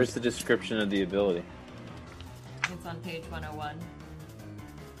it. Where's the description of the ability? It's on page 101.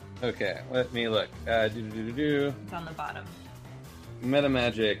 Okay, let me look. It's on the bottom. Meta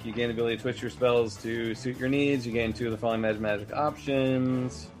magic. You gain the ability to twist your spells to suit your needs. You gain 2 of the following meta magic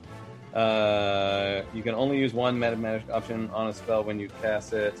options. You can only use one meta magic option on a spell when you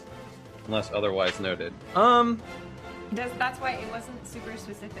cast it, unless otherwise noted. That's why it wasn't super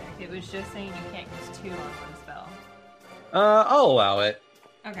specific. It was just saying you can't use 2 on one spell. I'll allow it.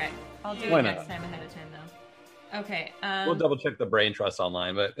 Okay, I'll do Why it not? next time ahead of time though. Okay. We'll double check the brain trust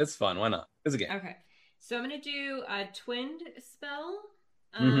online, but it's fun. Why not? It's a game. Okay. So I'm gonna do a twinned spell.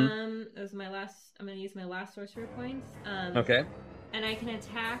 Those are my last. I'm gonna use my last sorcerer points. Okay. And I can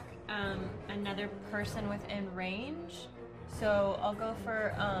attack another person within range. So I'll go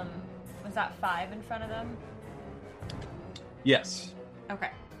for was that 5 in front of them? Yes. Okay.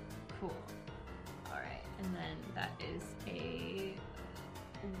 Cool. All right, and then that is a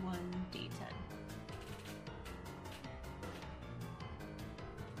 1d10.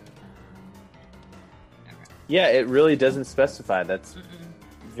 Okay. Yeah, it really doesn't specify. That's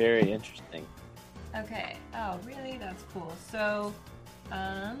very interesting. Okay. Oh, really? That's cool. So,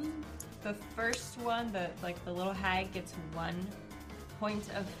 the first one, the little hag gets 1 point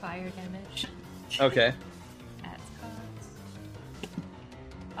of fire damage. Okay. That's cost.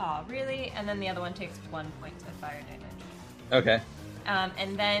 Oh, really? And then the other one takes 1 point of fire damage. Okay.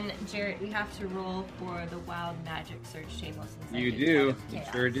 And then Jarrett, we have to roll for the wild magic search table since You do. You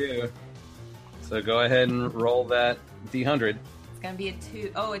sure do. So go ahead and roll that D100. It's gonna be a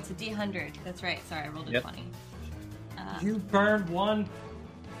 2. Oh, it's a D100. That's right. Sorry, I rolled a 20. You burned 1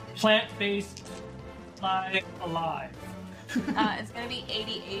 plant-based fly alive. It's gonna be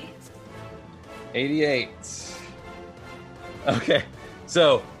 88. 88. Okay.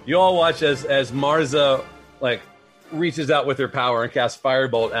 So you all watch as Marza reaches out with her power and casts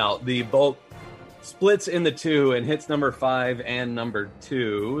Firebolt out. The bolt splits into 2 and hits number 5 and number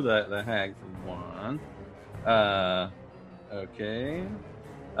 2, the hag from 1. Okay.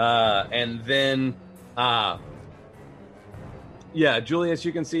 And then Julius,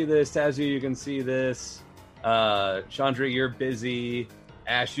 you can see this. Tazu, you can see this. Chandra, you're busy.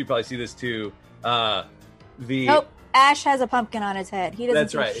 Ash, you probably see this too. Nope. Ash has a pumpkin on his head. He doesn't.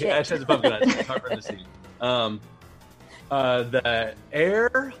 That's see right. shit. Ash has a pumpkin on his head. It's hard for him to see. The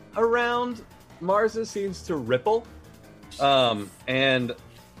air around Marza seems to ripple, and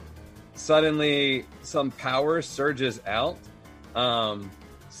suddenly some power surges out.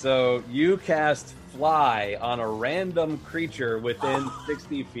 So you cast Fly on a random creature within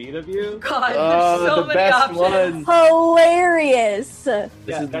 60 feet of you. God, there's so the many best options. one. Hilarious. This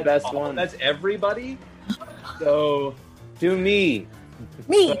is the best one. That's everybody. So Do me.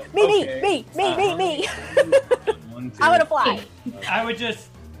 Me. Okay. 1, 2, I want to fly. I would just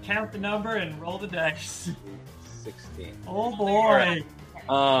count the number and roll the dice. 16. Oh boy.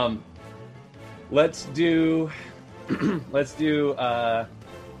 Let's do a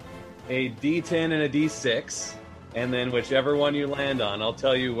D10 and a D6, and then whichever one you land on, I'll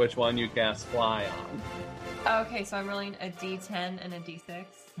tell you which one you cast Fly on. Okay, so I'm rolling a D10 and a D6.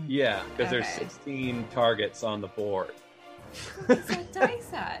 Yeah, because there's Okay. 16 targets on the board. What's that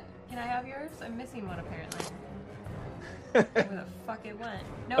dice at? Can I have yours? I'm missing one apparently. Where the fuck it went?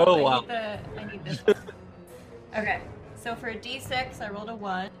 No, Oh, I wow. need this one. Okay, so for a D6, I rolled a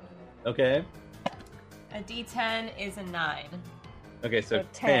 1. Okay. A D10 is a 9. Okay, so So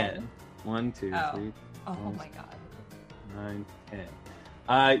 10. 10. 1, 2, Oh. 3, Oh One. my god. 9,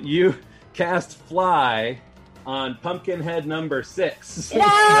 10. You cast Fly on Pumpkinhead number 6.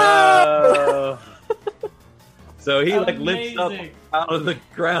 No! So he lifts up Amazing. out of the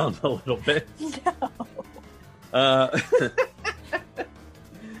ground a little bit.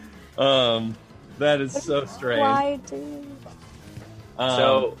 That is so strange. Why do?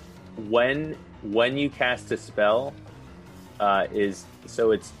 So when you cast a spell, it's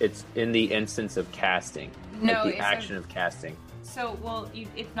in the instance of casting. No, the it's action of casting. So,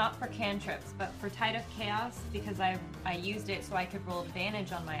 it's not for cantrips, but for Tide of Chaos, because I used it so I could roll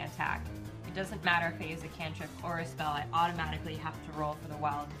advantage on my attack. It doesn't matter if I use a cantrip or a spell, I automatically have to roll for the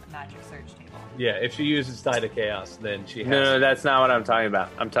wild magic search table. Yeah, if she uses Tide of Chaos, then she has. No, that's not what I'm talking about.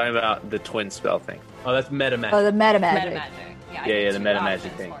 I'm talking about the twin spell thing. Oh, that's meta magic. Oh, the meta Meta magic. magic. Yeah, I Yeah, get yeah, the two meta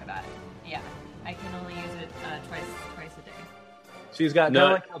magic options thing. for that. Yeah, I can only use it twice a day. She's got No.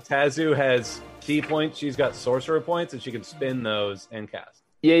 kind of like how Tazu has key points. She's got sorcerer points, and she can spin those and cast.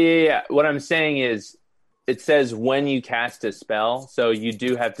 Yeah. What I'm saying is, it says when you cast a spell, so you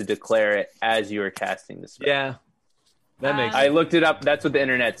do have to declare it as you are casting the spell. Yeah, that makes. I looked it up. That's what the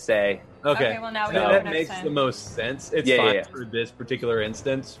internet say. Okay, Okay, well, now we So know that next makes time. the most sense. It's Yeah, fine yeah. for this particular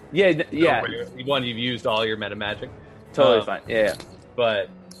instance. Yeah. One, you've used all your meta magic. Totally fine. Yeah. But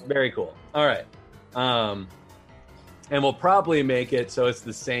very cool. All right. And we'll probably make it so it's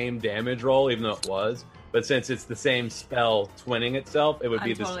the same damage roll, even though it was. But since it's the same spell twinning itself, it would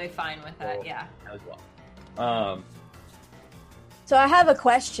be I'm the totally fine with that, roll yeah. as well. So I have a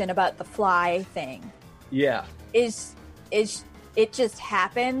question about the fly thing. Yeah. Is it just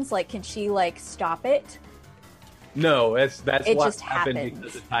happens? Like, can she stop it? No, that's It what just happened happens.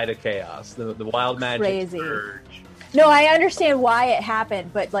 because of Tide of Chaos. The wild magic Crazy. surge No, I understand why it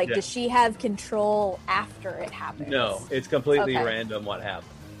happened, but like, Yeah. does she have control after it happens? No, it's completely Okay. random what happened.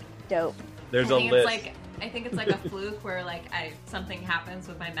 Dope. There's I a think list. I think it's like a fluke where like something happens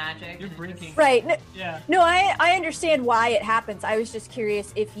with my magic. You're and it brinking. just- Right. No, Yeah. no, I understand why it happens. I was just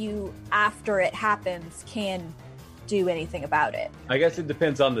curious if you, after it happens, can do anything about it. I guess it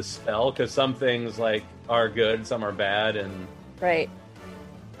depends on the spell because some things like are good, some are bad, and Right.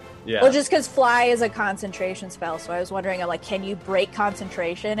 yeah. Well, just because fly is a concentration spell, so I was wondering, like, can you break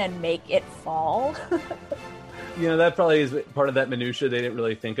concentration and make it fall? That probably is part of that minutia they didn't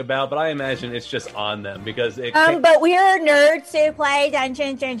really think about, but I imagine it's just on them because it. can't- But we're nerds who play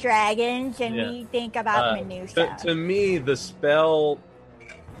Dungeons and Dragons, and Yeah. we think about minutia. to me, the spell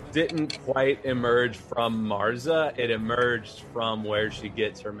didn't quite emerge from Marza. It emerged from where she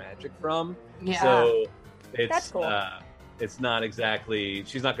gets her magic from. Yeah. So it's That's cool. It's not exactly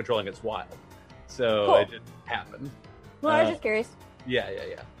she's not controlling its wild. So Cool. it just happened. Well, I was just curious. Yeah.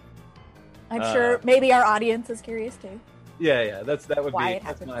 I'm sure maybe our audience is curious too. Yeah. That would Why be it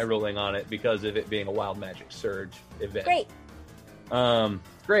that's happens. my ruling on it because of it being a wild magic surge event. Great.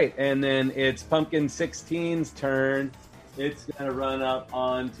 Great. And then it's Pumpkin 16's turn. It's gonna run up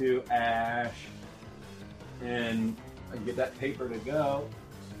onto Ash, and I can get that paper to go.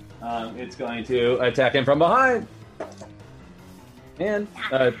 It's going to attack him from behind. And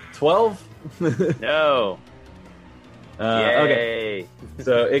 12. No. Okay, Yay.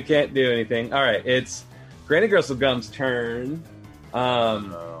 so it can't do anything. All right, it's Granny Gristlegum's turn.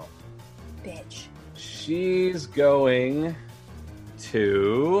 Oh. Bitch. She's going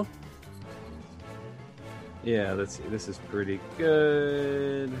to. Yeah, let's see. This is pretty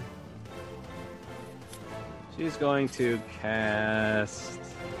good. She's going to cast.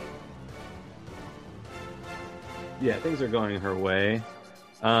 Yeah, things are going her way.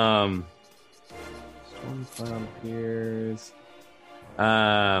 Storm Cloud appears.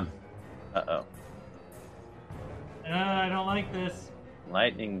 Uh-oh. I don't like this.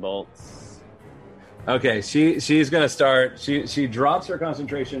 Lightning bolts. Okay, she's gonna start. She drops her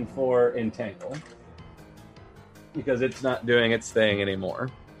concentration for Entangle because it's not doing its thing anymore,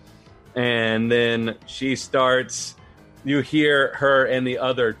 and then she starts. You hear her and the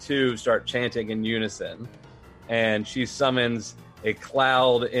other two start chanting in unison, and she summons a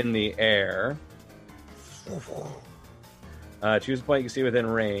cloud in the air. Choose a point you see within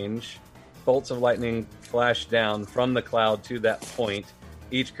range. Bolts of lightning flash down from the cloud to that point.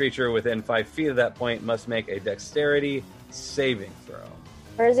 Each creature within 5 feet of that point must make a dexterity saving throw.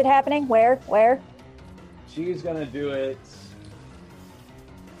 Where is it happening? Where? She's gonna do it.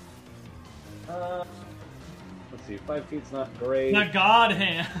 Let's see, 5 feet's not great. The God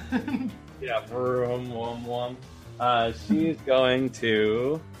Hand. Yeah, vroom. She's going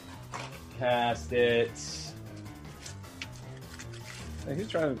to cast it. He's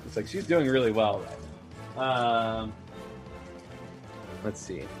trying. It's like she's doing really well right now. Let's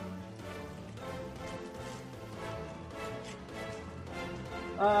see.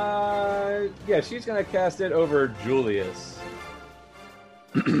 Yeah, she's gonna cast it over Julius.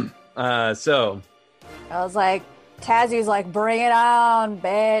 So I was like, Tazu's like, bring it on,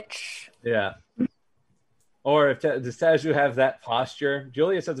 bitch. yeah. Or if does Tazu have that posture?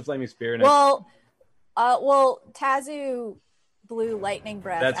 Julius has a flaming spear. And Well, Tazu blew lightning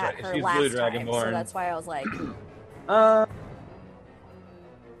breath That's at right. her She's last blue time, dragonborn. so that's why I was like,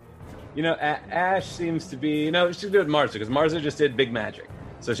 Ash seems to be. She should do it with Marza because Marza just did big magic.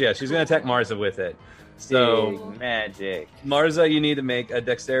 So yeah, she's gonna attack Marza with it. So Big magic. Marza, you need to make a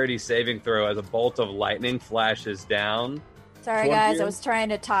dexterity saving throw as a bolt of lightning flashes down. sorry Towards guys, you? I was trying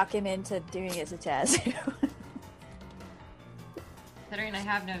to talk him into doing it to Tazu. Considering I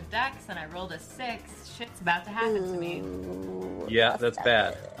have no dex and I rolled a 6, shit's about to happen to me. Ooh, Yeah, that's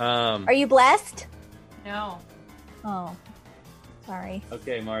bad. Are you blessed? No. Oh, sorry.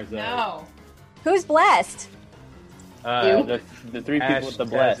 Okay, Marza. No. Who's blessed? The three people Ash, with the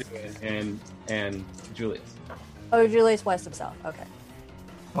bless. Tazu, and Julius. Oh, Julius blessed himself. Okay.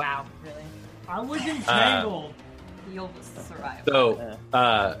 Wow. Really? I was entangled. You'll survive. So,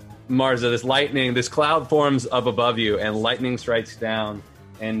 Marza, this cloud forms up above you, and lightning strikes down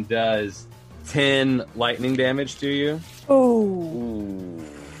and does 10 lightning damage to you. Ooh. Ooh.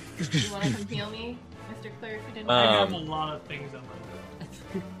 You want to come heal me, Mr. Clerk? Who didn't I have a lot of things on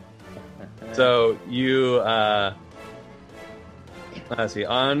my list. So you, let's see,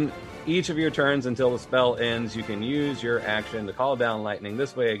 on each of your turns until the spell ends, you can use your action to call down lightning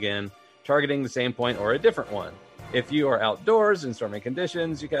this way again, targeting the same point or a different one. If you are outdoors in stormy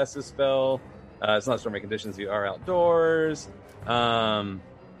conditions, you cast this spell. It's not stormy conditions, you are outdoors. Yeah,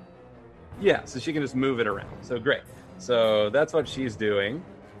 so she can just move it around. So great. So that's what she's doing.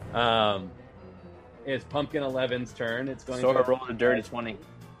 It's Pumpkin 11's turn. It's going Sora to rolled a dirty 20.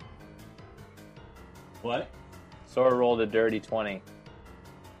 What? Sora rolled a dirty 20.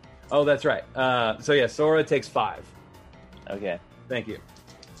 Oh, that's right. So yeah, Sora takes 5. Okay. Thank you. You're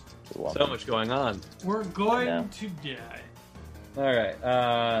So welcome. much going on. We're going Yeah. to die. All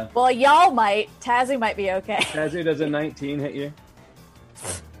right. Well, y'all might. Tazu might be okay. Tazu, does a 19 hit you?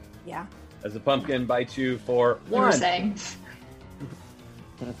 Yeah. As the pumpkin bites you for You were 1. saying.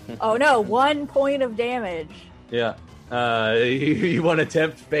 Oh no, 1 point of damage. Yeah. You want to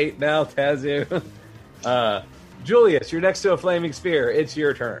tempt fate now, Tazu? Julius, you're next to a flaming spear. It's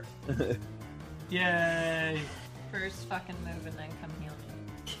your turn. Yay. First fucking move and then come heal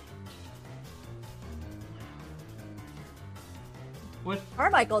me.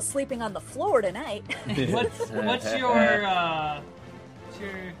 Carmichael's sleeping on the floor tonight. What's your I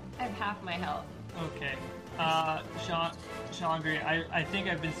have half my health. okay? Chandri, I think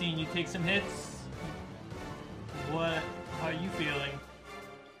I've been seeing you take some hits. How are you feeling?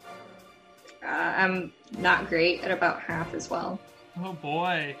 I'm not great at about half as well. Oh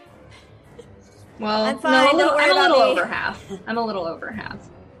boy. Well, I'm fine, no, don't worry I'm a about little me. over half. I'm a little over half.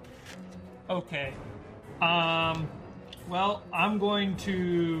 Okay. Well, I'm going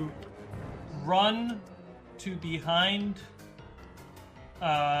to run to behind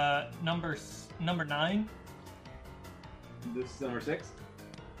number 9. This is number 6.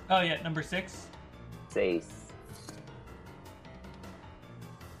 Oh yeah, number 6. Safe.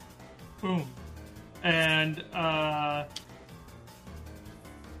 Boom. And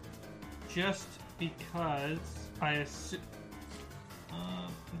just because I assume no,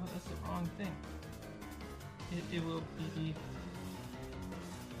 that's the wrong thing. It will be. Is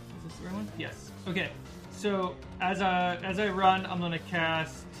this the right one? Yes. Okay. So as I run, I'm gonna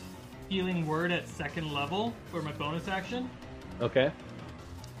cast Healing Word at 2nd level for my bonus action, Okay.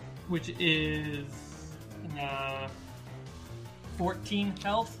 which is 14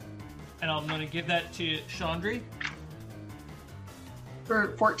 health, and I'm gonna give that to Chandri.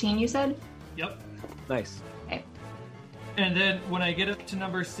 For 14, you said? Yep. Nice. Okay. And then when I get up to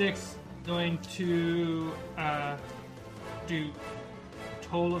number 6, going to do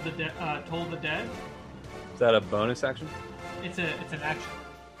Toll of the Dead. Toll the Dead. Is that a bonus action? It's an action.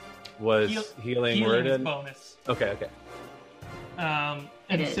 Was Heal- healing word is in? bonus. Okay. And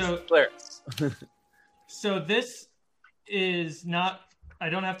It is. so Clerics. so this is not. I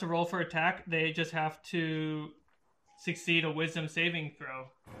don't have to roll for attack. They just have to succeed a Wisdom saving throw.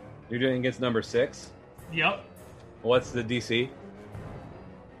 You're doing against number 6. Yep. What's the DC?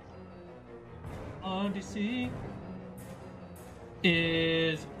 DC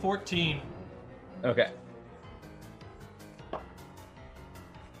is 14. Okay.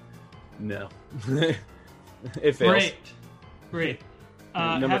 No. It fails. Great.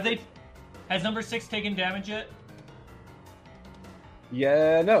 Number- Has number 6 taken damage yet?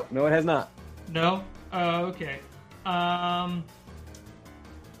 Yeah, no, it has not. No? Okay.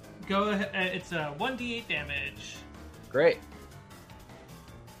 Go ahead. It's 1d8 damage. Great.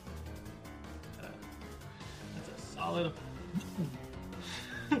 That's a solid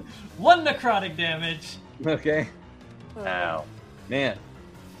 1 necrotic damage. Okay. Ow. Man.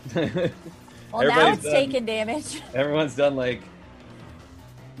 Well, now Everybody's it's done. taking damage. Everyone's done like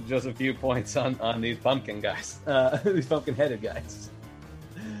just a few points on these pumpkin guys. These pumpkin-headed guys.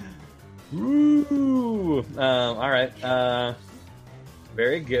 Ooh. All right.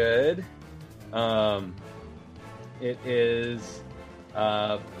 Very good. It is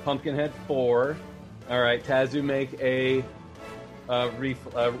Pumpkinhead 4. All right, Tazu, make a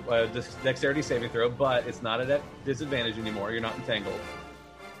dexterity saving throw, but it's not at disadvantage anymore. You're not entangled.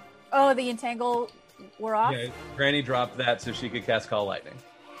 Oh, the entangle we're off? Yeah, Granny dropped that so she could cast Call Lightning.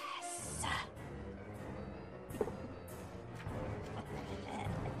 Yes.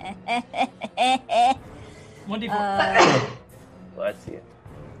 1d4. Bless you.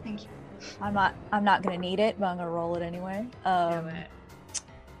 Thank you. I'm not gonna need it, but I'm gonna roll it anyway. Do it.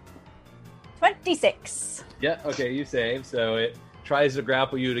 26. Yeah, okay, you save. So it tries to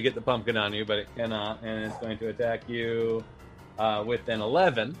grapple you to get the pumpkin on you, but it cannot, and it's going to attack you with an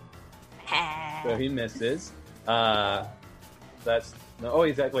 11. So he misses. That's no. Oh,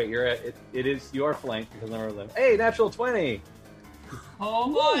 exactly. Wait, you're at it. It is your flank because number 11. Hey, natural 20. Oh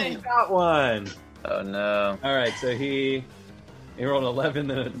boy! Got one. Oh no. All right, so he rolled 11.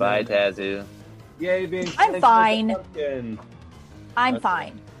 Then Bye, Tazu. Yay, being I'm flanked with the fine. pumpkin. I'm Okay.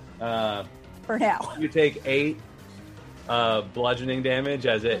 fine for now. You take 8 bludgeoning damage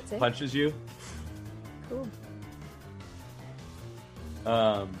as it That's it? punches you. Cool.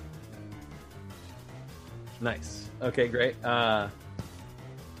 Nice. Okay, great.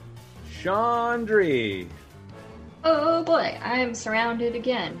 Chandri. Oh boy, I am surrounded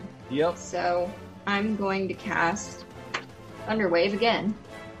again. Yep. So I'm going to cast Thunderwave again.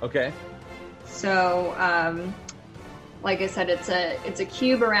 Okay. So, like I said, it's a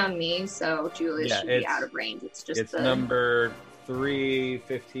cube around me, so Julius should be out of range. It's number 3,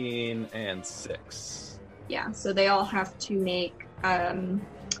 15, and 6. Yeah, so they all have to make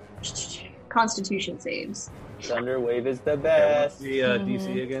Constitution saves. Thunder Wave is the Okay, best. what's the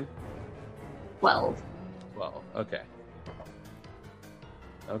DC again? 12. 12. Okay.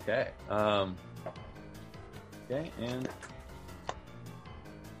 Okay. Okay, and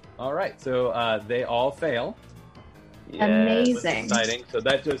all right. So they all fail. Yes. Amazing. That's exciting. So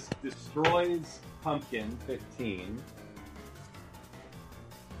that just destroys Pumpkin 15.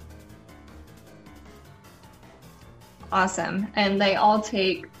 Awesome. And they all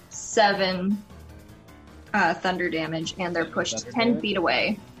take 7 thunder damage, and they're pushed Thunder 10 damage? feet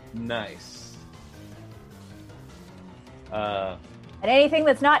away. Nice. And anything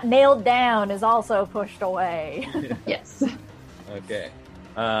that's not nailed down is also pushed away. Yes. Okay.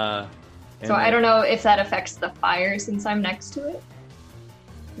 So I don't know if that affects the fire since I'm next to it.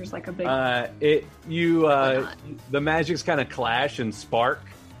 There's like a big. The magics kind of clash and spark,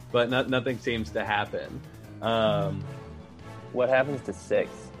 but nothing seems to happen. What happens to 6?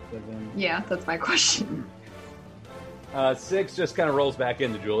 Yeah, that's my question. 6 just kind of rolls back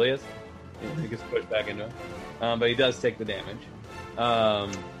into Julius. He gets pushed back into him, but he does take the damage.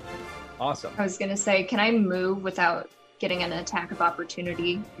 Awesome. I was gonna say, can I move without getting an attack of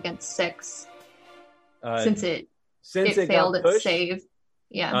opportunity against 6? Since it failed its pushed, save.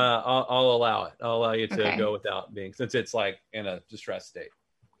 Yeah. I'll allow it. I'll allow you to Okay. go without being, since it's like in a distressed state.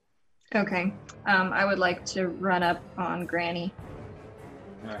 Okay. I would like to run up on Granny.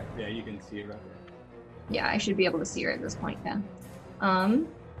 All right. Yeah, you can see it right there. Yeah, I should be able to see her at this point, yeah.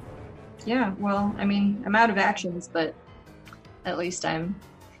 Yeah, well, I mean, I'm out of actions, but at least I'm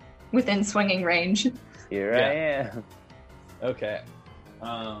within swinging range. Here I am. Okay.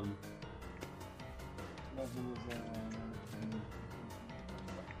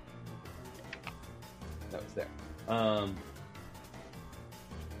 That was there.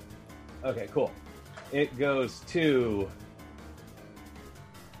 Okay, cool. It goes to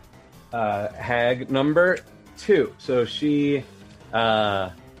Hag number 2. So she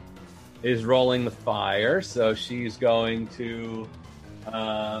is rolling the fire. So she's going to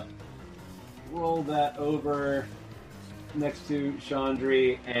roll that over next to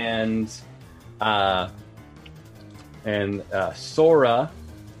Chandri and Sora,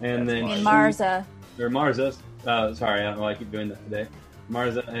 and then And Marza. Marza. Sorry, I don't know why I keep doing that today.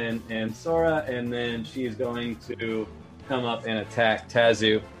 Marza and Sora, and then she's going to come up and attack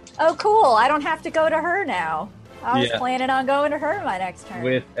Tazu Oh, cool. I don't have to go to her now. I was Yeah. planning on going to her my next turn.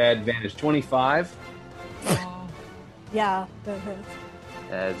 with advantage. 25. Oh, Yeah.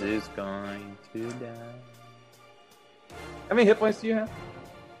 Tazu's going to die. How many hit points do you have?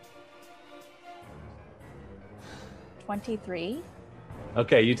 23.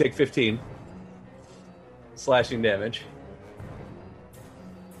 Okay, you take 15 slashing damage.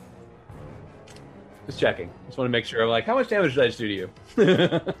 Just checking. Just want to make sure. I'm like, how much damage did I just do to you?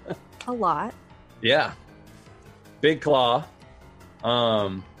 A lot. Yeah. Big claw.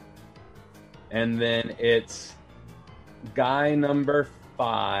 And then it's guy number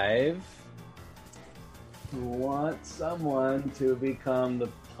 5 who wants someone to become the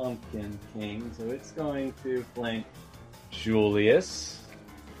Pumpkin King. So it's going to flank Julius.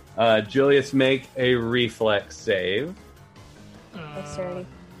 Julius, make a reflex save. Dexterity.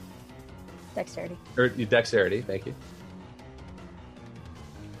 Dexterity. Or dexterity, thank you.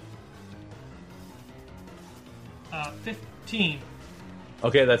 15.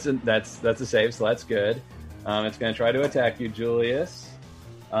 Okay, that's a save, so that's good. It's going to try to attack you, Julius.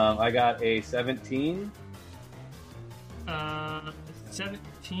 I got a 17.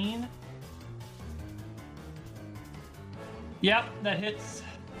 17. Yep, that hits.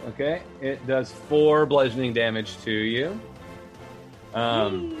 Okay, it does 4 bludgeoning damage to you.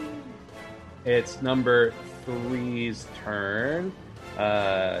 It's number 3's turn.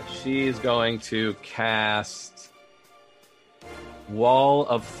 She's going to cast Wall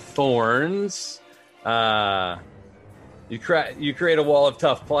of Thorns. You create a wall of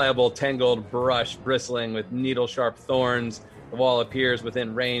tough, pliable, tangled brush bristling with needle-sharp thorns. The wall appears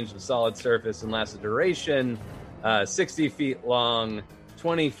within range of the solid surface and lasts a duration. 60 feet long,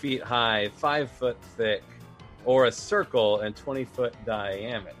 20 feet high, 5 foot thick, or a circle and 20 foot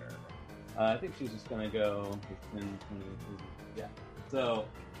diameter. I think she's just going to go 10, 20, yeah. So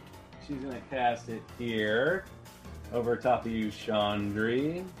she's going to cast it here over top of you,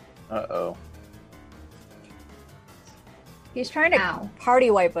 Chandri. Uh-oh. He's trying to Ow.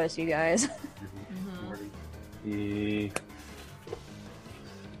 party wipe us, you guys.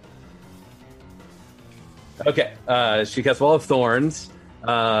 Okay, she casts Wall of Thorns.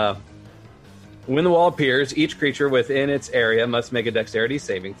 When the wall appears, each creature within its area must make a dexterity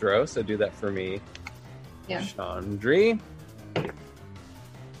saving throw. So do that for me, Yeah, Chandri.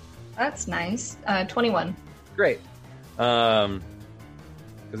 that's nice. 21. Great. Because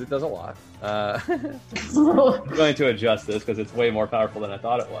it does a lot. I'm going to adjust this because it's way more powerful than I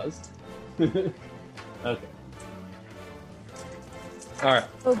thought it was. Okay. All right.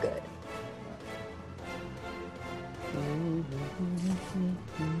 Oh, good.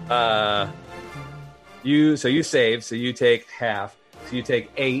 You save, so you take half. So you take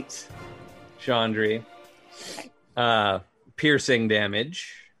 8, Chandri. Piercing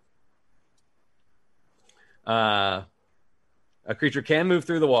damage. A creature can move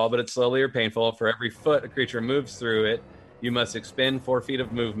through the wall, but it's slowly or painful. For every foot a creature moves through it, you must expend 4 feet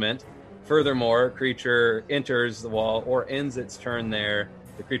of movement. Furthermore, a creature enters the wall or ends its turn there.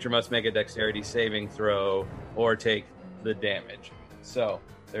 The creature must make a dexterity saving throw or take the damage. So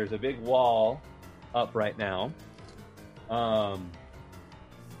there's a big wall up right now. And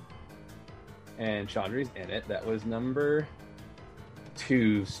Chandri's in it. That was number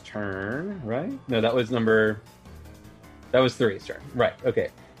 2's turn, right? No, that was 3's turn. Right, okay.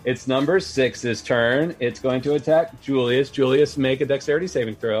 It's number 6's turn. It's going to attack Julius. Julius, make a dexterity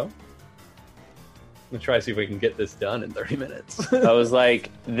saving throw. I'm going to try to see if we can get this done in 30 minutes. I was like,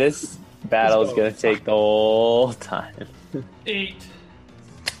 this battle is going to take the whole time. 8.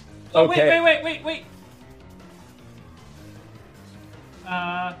 Oh, Okay. wait.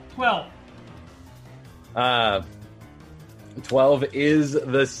 12. 12 is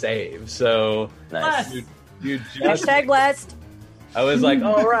the save. So Nice. you just... Hashtag blessed. I was like,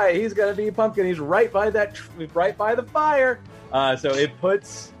 all right, he's going to be pumpkin. He's right by right by the fire. So it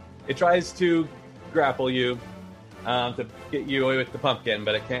tries to grapple you to get you away with the pumpkin,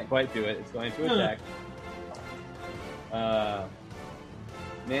 but it can't quite do it. It's going to attack.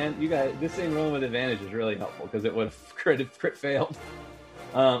 Man, you guys, this thing rolling with advantage is really helpful because it would have crit failed.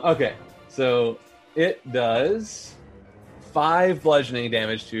 Okay, so it does 5 bludgeoning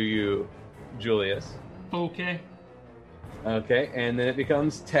damage to you, Julius. Okay. Okay, and then it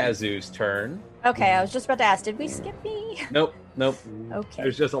becomes Tazu's turn. Okay, I was just about to ask, did we skip me? Nope. Okay.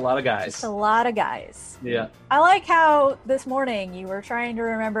 There's just a lot of guys. Just a lot of guys. Yeah. I like how this morning you were trying to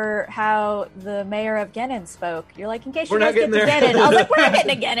remember how the mayor of Genin spoke. You're like, in case you We're guys not get to getting there. Genin. I was like, we're not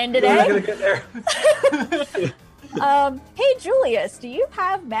getting to Genin We're not today. gonna get there. Hey, Julius, do you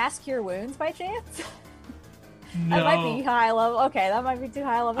have Mass Cure Wounds by chance? No. That might be high level. Okay, that might be too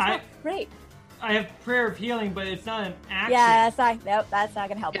high level. I- Great. I have Prayer of Healing, but it's not an action. Yeah, that's not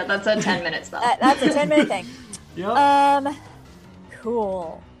gonna help. Yeah, me. that's a 10-minute spell. That's a 10-minute thing. Yep.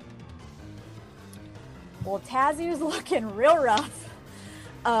 Cool. Well, Tazu's looking real rough.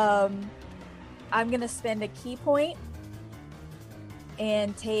 I'm gonna spend a key point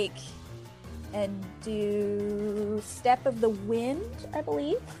and do Step of the Wind, I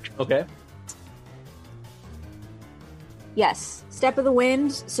believe. Okay. Yes, Step of the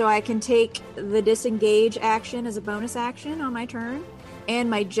Wind, so I can take the disengage action as a bonus action on my turn, and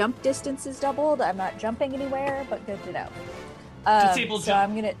my jump distance is doubled. I'm not jumping anywhere, but good to know. Disabled so jump.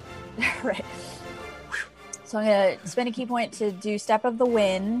 I'm gonna right. So I'm gonna spend a key point to do Step of the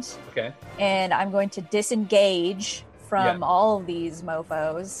Wind, Okay. and I'm going to disengage from Yeah. all of these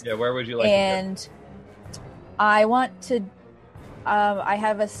mofo's. Yeah, where would you like And I want to. I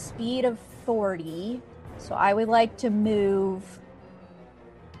have a speed of 40. So I would like to move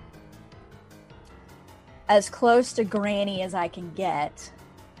as close to Granny as I can get.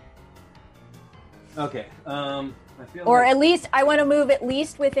 to Okay. I feel Or like, at least, I want to move at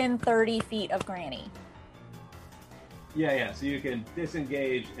least within 30 feet of Granny. yeah. So you can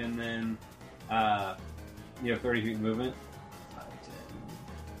disengage and then you have 30 feet movement. 5, 10,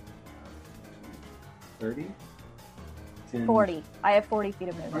 30? 10, 40. I have 40 feet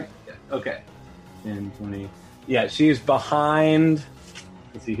of movement. Right. Yeah. Okay. 10, 20. Yeah, she's behind.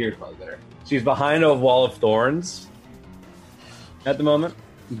 Let's see, here's probably better. She's behind a wall of thorns at the moment,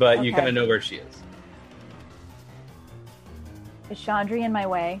 but you Okay. kind of know where she is. Is Chandri in my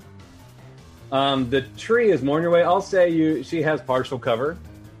way? The tree is more in your way. I'll say she has partial cover.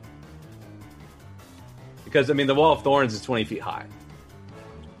 Because, I mean, the wall of thorns is 20 feet high.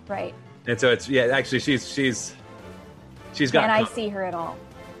 Right. And so it's, yeah, actually, she's got Can I cover. see her at all?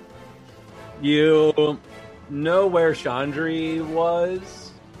 You know where Chandri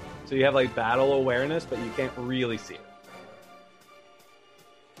was. So you have like battle awareness, but you can't really see it.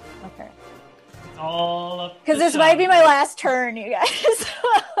 Okay. It's all up. Because to this might be my Chandra. last turn, you guys.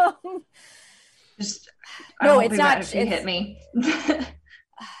 Just No, I won't it's be not- mad if you it's- hit me.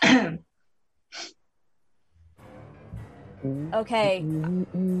 Okay.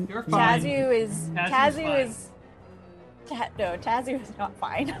 You're fine. Tazu is. Tazu's Tazu fine. is. No, Tazu is not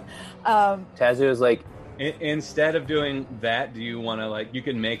fine. Tazu is like, Instead of doing that, do you want to like? You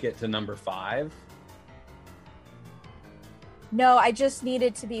can make it to number 5. No, I just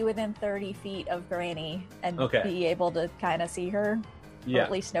needed to be within 30 feet of Granny and Okay. be able to kind of see her, or Yeah.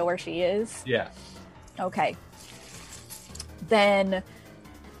 at least know where she is. Yeah. Okay. Then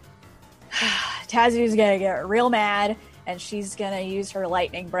Tazu's gonna get real mad, and she's gonna use her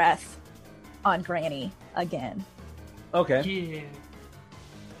lightning breath on Granny again. Okay. Yeah.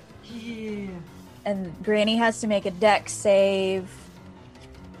 Yeah. And Granny has to make a dex save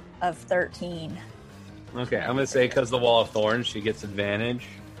of 13. Okay. I'm gonna say because the wall of thorns, she gets advantage.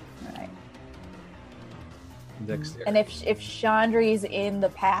 All right. Dexterity. And if Chandri's in the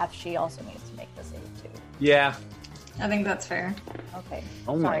path, she also needs to make the save too. Yeah. I think that's fair. Okay.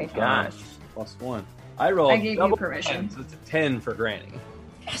 oh my Sorry. gosh. +1. I rolled. I gave you double permission. 10, so it's a 10 for Granny.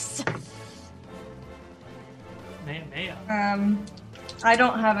 Yes. Man. I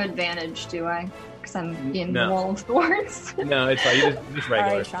don't have advantage, do I? Because I'm in No. Wall of Thorns. No, it's fine. You just All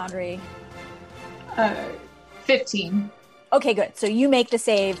regular. right, Chandri. 15. Okay, good. So you make the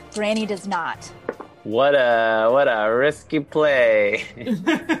save. Granny does not. What a risky play.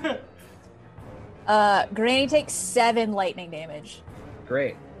 Granny takes 7 lightning damage.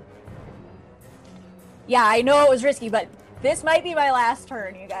 Great. Yeah, I know it was risky, but this might be my last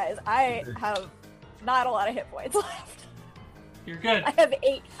turn, you guys. I have not a lot of hit points left. You're good. I have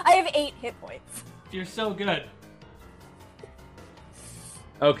 8. I have 8 hit points. You're so good.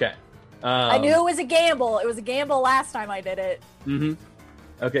 Okay. I knew it was a gamble. It was a gamble last time I did it. Mm-hmm.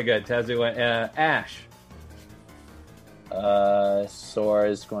 Okay, good. Tazu went. Ash. Sora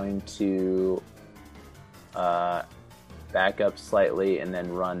is going to back up slightly and then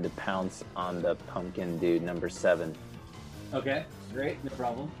run to pounce on the pumpkin dude, number 7. Okay, great. No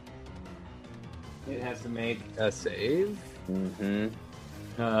problem. It has to make a save. Mm-hmm.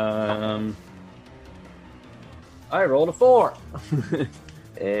 I rolled a 4.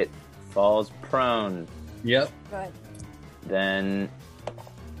 It falls prone. Yep. Good. Then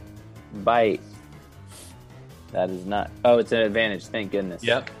bite. That is not. Oh, it's an advantage. Thank goodness.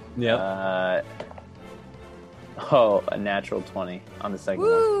 Yep. A natural 20 on the second one.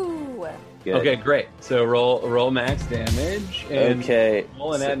 Woo! Good. Okay, great. So roll max damage. And Okay.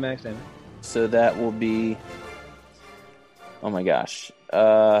 Roll and add max damage. So that will be. Oh my gosh.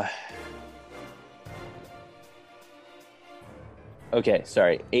 Okay,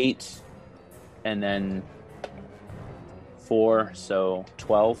 sorry. 8 and then 4, so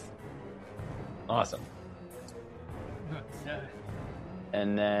 12. Awesome.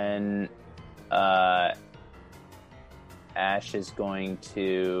 And then Ash is going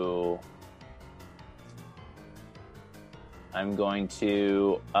to. I'm going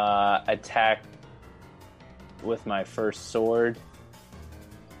to attack with my first sword.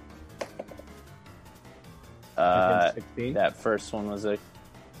 16. That first one was a.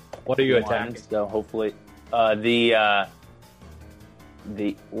 What are you 1, attacking? So hopefully, the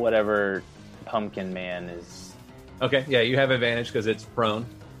whatever pumpkin man is. Okay, yeah, you have advantage because it's prone.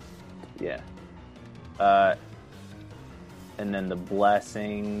 Yeah. And then the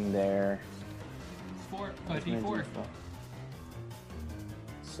blessing there. 4. Oh, D4.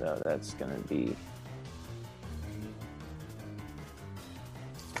 So that's gonna be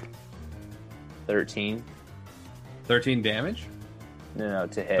 13. 13 damage? No,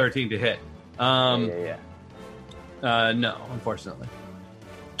 to hit. 13 to hit. Yeah. No, unfortunately.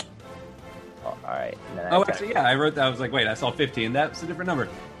 Oh, all right. And then I Oh, attack. actually, yeah, I wrote that. I was like, wait, I saw 15. That's a different number.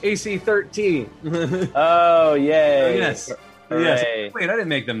 AC 13. Oh, yay! Yes. Hooray! Yes. Wait, I didn't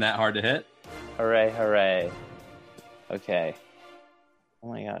make them that hard to hit. Hooray! Okay. Oh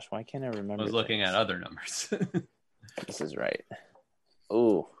my gosh, why can't I remember? I was looking things? at other numbers. This is right.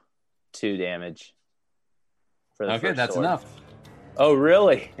 Ooh, 2 damage. For the Okay, first that's sword. enough. Oh,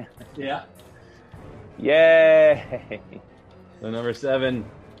 really? Yeah. Yay! So number 7,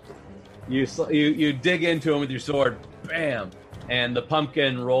 you dig into him with your sword, bam, and the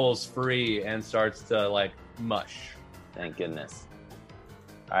pumpkin rolls free and starts to like mush. Thank goodness.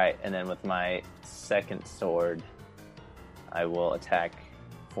 All right, and then with my second sword, I will attack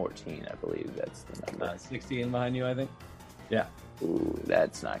 14. I believe that's the number. 16 behind you, I think. Yeah. Ooh,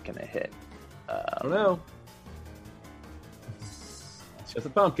 that's not gonna hit. I don't know. It's just a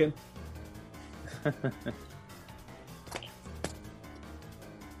pumpkin.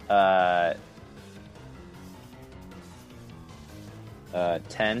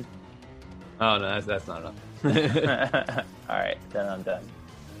 10. Oh no, that's not enough. All right, then I'm done.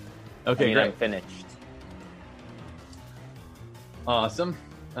 Okay, I'm great. finished. Awesome.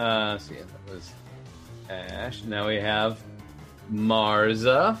 So yeah, that was Ash. Now we have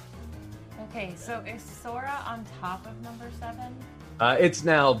Marza. Okay, so is Sora on top of number 7? It's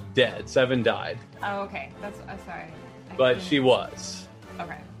now dead. 7 died, Oh, okay. That's sorry. but didn't- she was.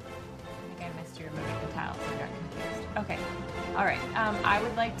 Okay. I think I missed your emotional tiles. I got confused. Okay. All right. I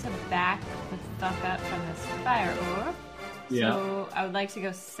would like to back the fuck up from this fire orb. Yeah. So I would like to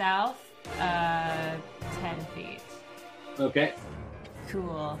go south, 10 feet. Okay.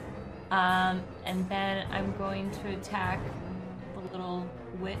 Cool. And then I'm going to attack the little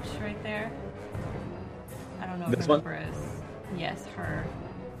witch right there. I don't know what This her one? number is. Yes, her.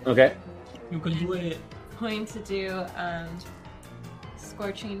 Okay. You can do it. Going to do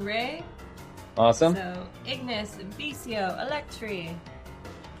Scorching Ray. Awesome. So Ignis, Vicio, Electri.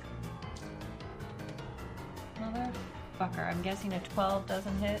 Motherfucker. I'm guessing a 12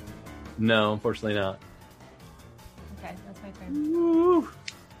 doesn't hit. No, unfortunately not. Okay, that's my turn.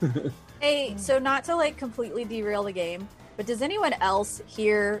 Hey, so not to like completely derail the game, but does anyone else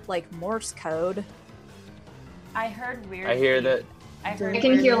hear like Morse code? I heard weird. I hear that. I heard I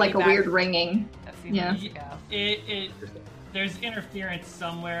can hear weird like a feedback weird ringing. a few Yeah. minutes ago. There's interference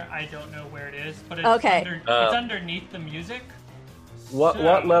somewhere. I don't know where it is, but it's Okay. it's underneath the music. What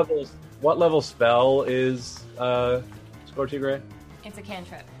So- level spell is Scorching Ray? It's a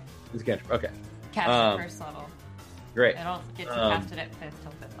cantrip. It's a cantrip. Okay. Cast Um, at first level. Great. I don't get to Um, cast it at 5th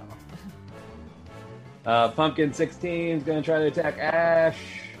till 5th level. Pumpkin 16 is going to try to attack Ash.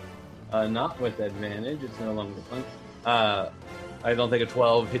 Not with advantage. It's no longer a punk. I don't think a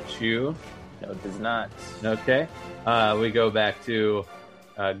 12 hits you. No, it does not. Okay. We go back to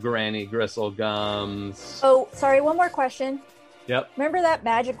Granny Gristlegums. Oh, sorry, one more question. Yep. Remember that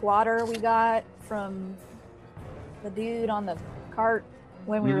magic water we got from the dude on the cart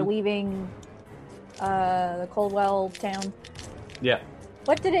when we were Mhm. leaving the Coldwell town? Yeah.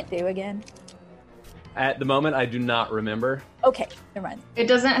 What did it do again? At the moment, I do not remember. Okay, never mind. It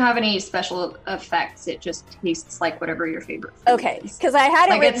doesn't have any special effects. It just tastes like whatever your favorite food Okay, is. because I had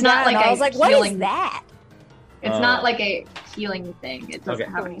it Like, written it's not down, like and I a was like, what is healing- that? It's not like a healing thing. It doesn't Okay.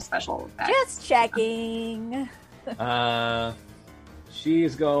 have any special effects. Just checking.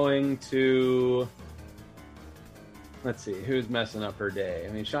 She's going to. Let's see, who's messing up her day?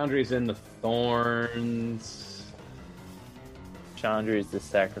 I mean, Chandri's in the thorns. Chandra is the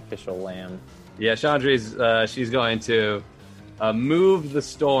sacrificial lamb. Yeah, Chandri's. She's going to move the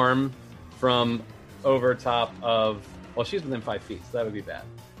storm from over top of. Well, she's within 5 feet, so that would be bad.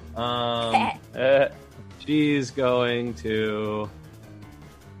 She's going to.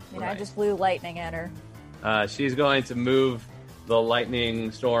 I just blew lightning at her. She's going to move the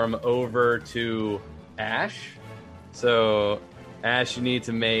lightning storm over to Ash. So, Ash, you need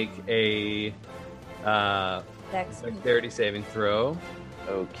to make a dexterity saving throw.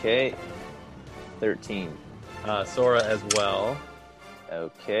 Okay. 13. Sora as well.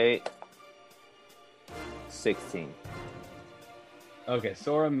 Okay. 16. Okay,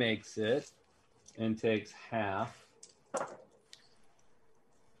 Sora makes it and takes half.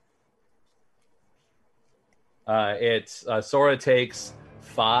 Sora takes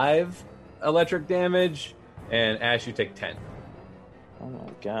 5 electric damage, and Ash, you take 10. Oh my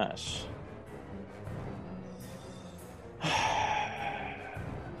gosh.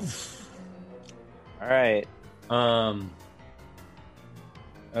 All right.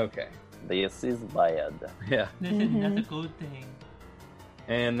 Okay. This is bad. Yeah. That's a good thing.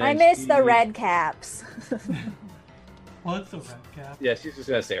 And then I miss she- the red caps. What's a red cap? Yeah, she's just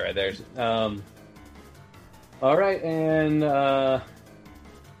gonna stay right there. All right, and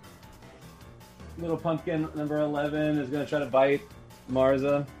little pumpkin number 11 is gonna try to bite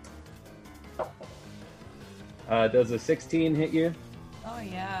Marza. Does a 16 hit you? Oh,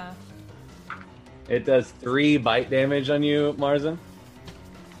 yeah. It does 3 bite damage on you, Marza.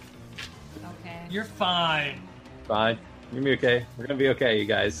 Okay. You're fine. Fine, you're gonna be okay. We're gonna be okay, you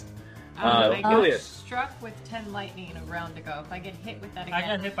guys. I got Ilias. struck with 10 lightning a round ago. If I get hit with that I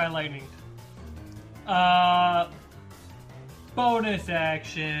again. got hit by lightning. Bonus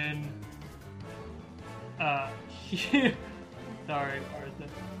action. Sorry,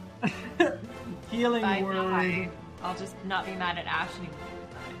 Martha. Healing Bye, word. bye. I'll just not be mad at Ash anymore.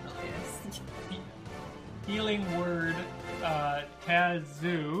 Healing word.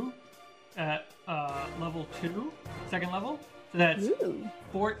 Kazu at level 2, second level. So that's Ooh,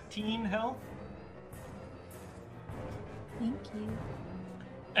 14 health. thank you.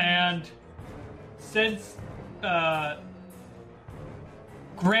 And since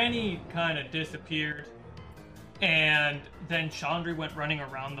Granny kind of disappeared, and then Chandri went running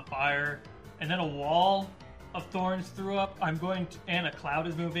around the fire, and then a wall of thorns threw up, and a cloud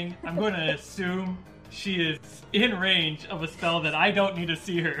is moving, I'm going to assume she is in range of a spell that I don't need to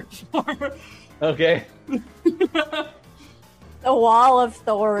see her for. Okay. The wall of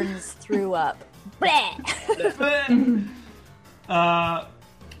thorns threw up. Bleh.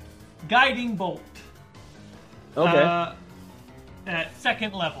 Guiding Bolt. Okay. At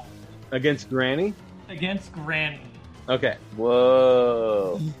second level Against Granny? against Granny. Okay.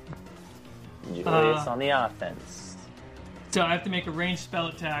 Whoa. Julius on the offense. So I have to make a ranged spell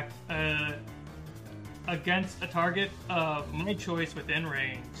attack against a target of my choice within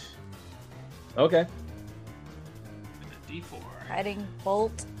range. Okay. With a D4. Guiding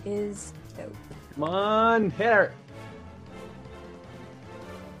bolt is dope. Come on, hit her.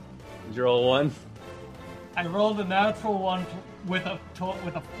 Did you roll a 1? I rolled a natural one with a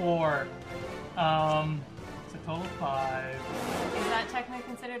 4. It's a total of 5. Is that technically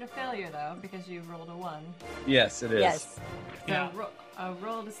considered a failure though, because you rolled a 1? Yes, it is. Yes. So Yeah.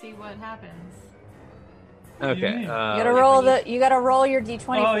 roll to see what happens. Okay. You You gotta roll your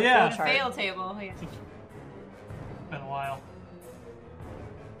d20 Oh, for the yeah. flow chart. Fail table. Yeah. It's been a while.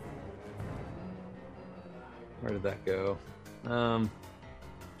 Where did that go?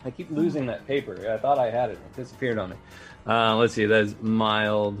 I keep losing that paper. I thought I had it. It disappeared on me. Let's see. That is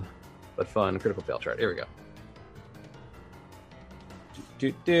mild but fun. Critical fail chart. Here we go.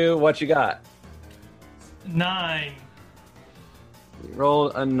 What you got? 9. You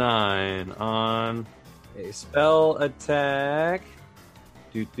rolled a 9 on a spell attack.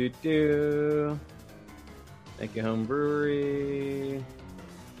 Thank you, Home Brewery.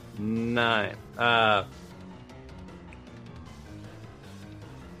 9.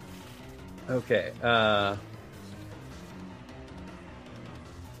 Okay.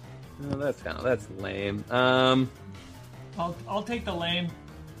 That's lame. I'll take the lame.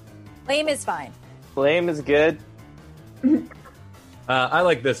 Lame is fine. Flame is good. I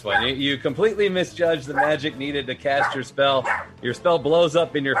like this one. You completely misjudged the magic needed to cast your spell. Your spell blows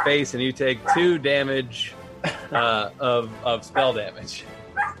up in your face, and you take 2 damage of spell damage.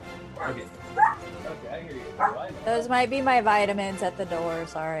 Okay. Okay, I hear you. Those might be my vitamins at the door.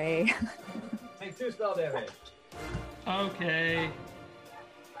 Sorry. Take 2 spell damage. Okay.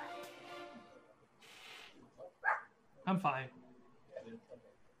 I'm fine.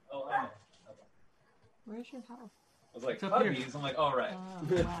 Oh, I know. Where's your health? I was like, It's up here. huggies. I'm like, all right. Oh,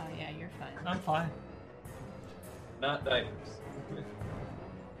 wow, yeah, you're fine. I'm fine. Not diapers.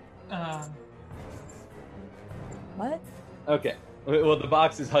 What? Okay. Well, the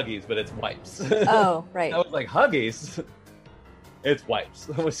box is Huggies, but it's wipes. Oh, right. I was like, Huggies? It's wipes.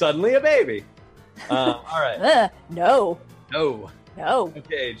 Suddenly a baby. All right. No. No. No.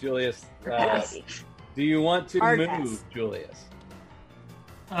 Okay, Julius. Pass. Do you want to Hard move, pass. Julius?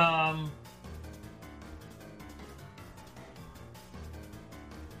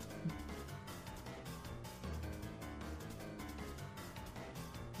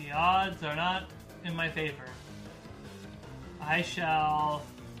 The odds are not in my favor. I shall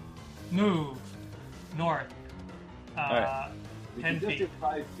move north. Alright. You 10 can just feet. do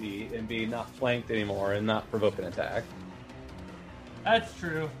 5 feet and be not flanked anymore and not provoke an attack. That's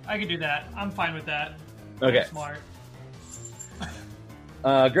true. I can do that. I'm fine with that. Okay. I'm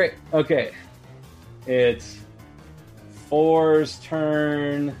smart. Great. Okay. It's 4's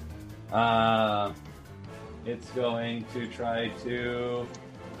turn. It's going to try to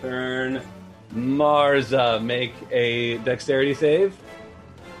turn Marza. Make a dexterity save.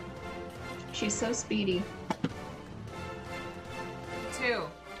 She's so speedy. 2.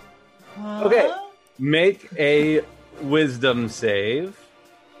 Okay. Make a wisdom save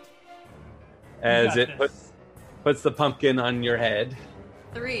as got it this. puts the pumpkin on your head.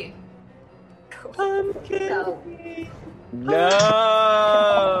 3. Pumpkin. No.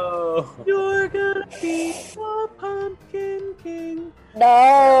 You're gonna be a pumpkin king.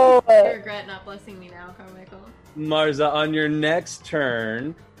 No. I regret not blessing me now, Carmichael. Marza, on your next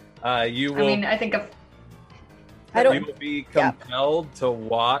turn, you will I think of you will be compelled to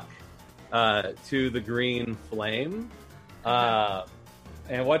walk to the green flame.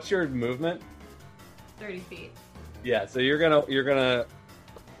 And what's your movement? 30 feet. Yeah, so you're gonna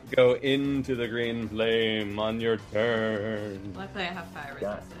go into the green flame on your turn. Luckily, I have fire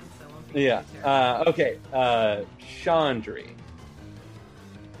resistance, so it won't be Yeah. too terrible. Okay. Chandri.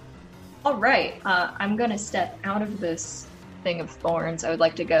 all right. I'm gonna step out of this thing of thorns, I would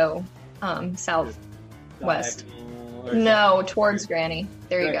like to go southwest. Diagonal or No, towards Granny.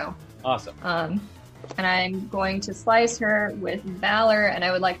 There you go. Awesome. And I'm going to slice her with Valor, and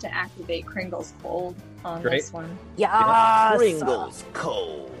I would like to activate Kringle's Cold on Great. this one. Yes. Pringles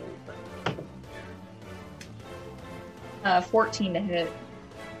cold. 14 to hit.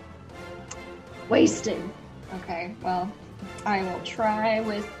 Wasted. Okay, well, I will try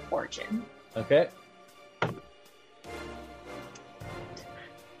with Fortune. Okay.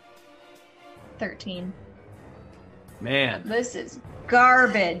 13. Man, This is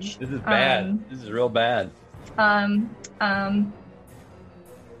garbage. this is bad. This is real bad. Well,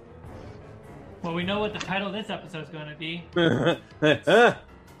 we know what the title of this episode is going to be. It's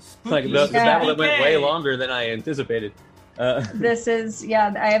like the battle that went way longer than I anticipated. This is,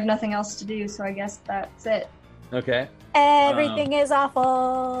 I have nothing else to do, so I guess that's it. Okay. Everything is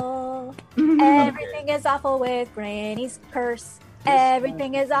awful. Everything is awful with Granny's curse.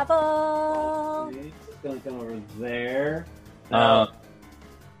 Everything is awful. It's gonna come over there. No.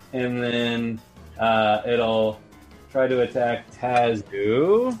 And then it'll try to attack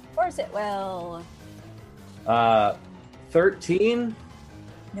Tazu. Of course it will. 13.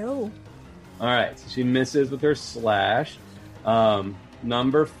 No. All right, so she misses with her slash.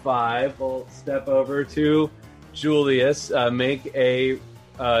 Number 5 will step over to Julius. Make a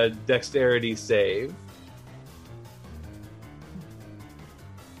dexterity save.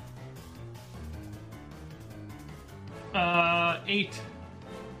 Uh, 8.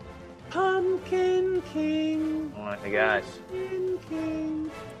 Pumpkin King. Oh my gosh. Pumpkin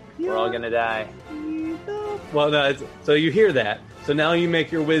King. We're all gonna die. Well, no. So you hear that. So now you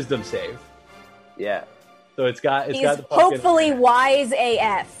make your wisdom save. Yeah. So it's got He's the pumpkin. hopefully wise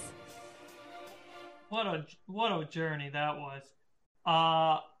AF. What a journey that was.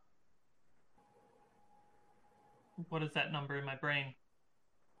 What is that number in my brain?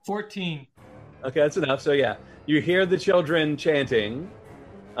 14. Okay, that's enough. So yeah, you hear the children chanting,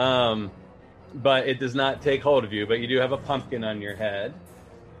 but it does not take hold of you. But you do have a pumpkin on your head.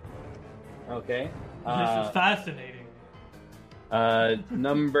 Okay. This is fascinating.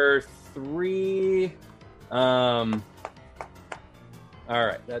 Number 3. All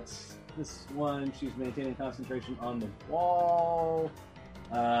right, that's this one. She's maintaining concentration on the wall.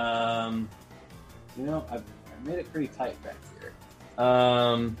 You know, I've made it pretty tight back here.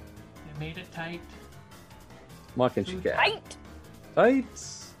 They made it tight. What can she get? Tight. Tight.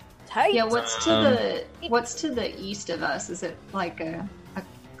 Tight. Yeah, what's to the east of us? Is it like a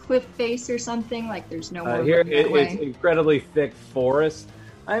cliff face or something? Like there's no more Here, room that way? it's incredibly thick forest.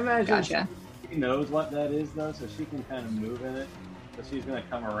 I imagine Gotcha. she knows what that is, though, so she can kind of move in it. So she's going to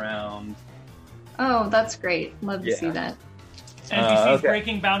come around. Oh, that's great. Love to Yeah. see that. NPCs okay.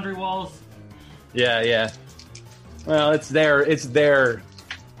 breaking boundary walls. Yeah. Well, it's their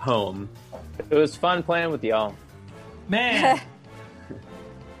home. It was fun playing with y'all. Man,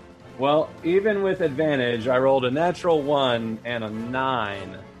 Well, even with advantage, I rolled a natural 1 and a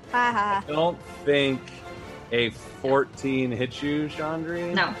 9. Haha. I don't think a 14 hits you,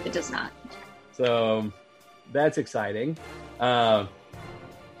 Chandri. No, it does not. So that's exciting.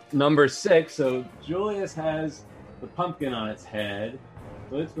 Number 6. So Julius has the pumpkin on its head.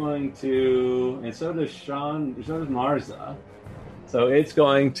 So it's going to, and so does Marza. So it's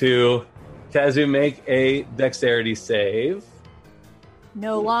going to, Tazu, make a dexterity save.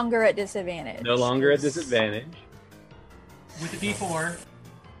 No longer at disadvantage. No longer at disadvantage. with the D4.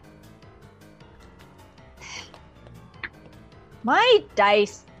 My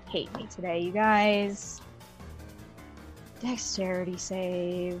dice hate me today, you guys. Dexterity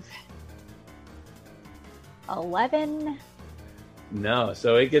save. 11. No,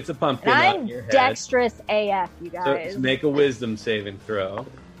 so it gets a pumpkin And on I'm your head. dexterous AF, you So guys. make a wisdom saving throw.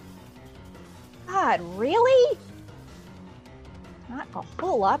 God, really? Not a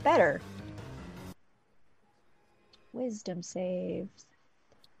whole lot better. Wisdom saves.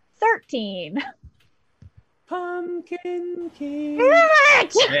 13. Pumpkin King. Damn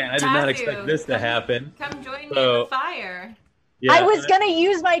it! Man, I did not Tazu, expect this to happen. Come join me in So- the fire. Yeah, I was gonna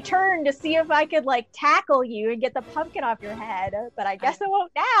use my turn to see if I could like tackle you and get the pumpkin off your head, but I guess I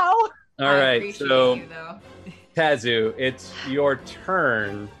won't now. all I right. appreciate So you, though. Tazu, it's your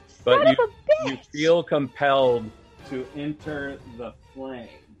turn, but Son of a you bitch! feel compelled to enter the flame.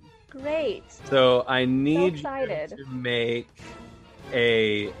 Great. So I need you excited. to make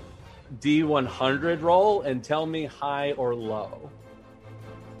a D100 roll and tell me high or low.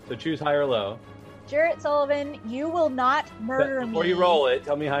 So choose high or low. Jarrett Sullivan, you will not murder me. Before you roll it,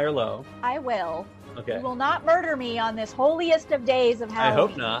 tell me high or low. I will. Okay. You will not murder me on this holiest of days of I Halloween.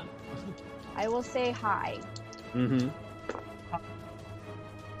 hope not. I will say hi. Mm-hmm.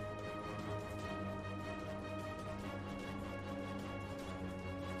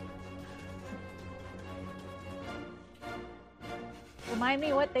 remind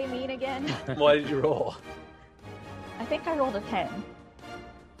me what they mean again? What did you roll? I think I rolled a 10.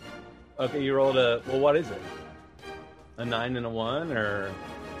 Okay, you rolled a. Well, what is it? A 9 and a 1, or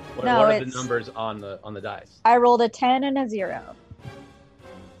what, No, what are the it's- numbers on the dice? I rolled a 10 and a 0.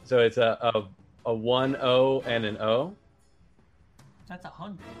 So it's a 1 O and an O. That's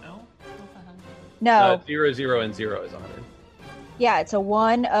 100, no? What's 100? No, 0, 0, and 0 is 100. yeah, it's a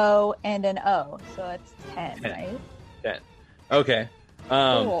 1 O and an O, so it's 10, 10. right? 10. Okay.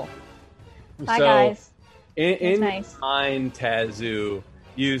 Cool. Bye, so guys. in That's your nice. mind, Tazu,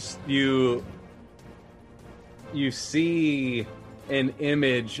 you see an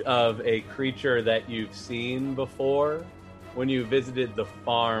image of a creature that you've seen before when you visited the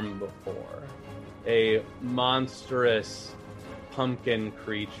farm before. A monstrous pumpkin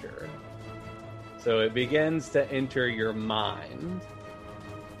creature. So it begins to enter your mind,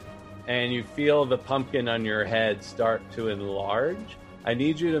 and you feel the pumpkin on your head start to enlarge. I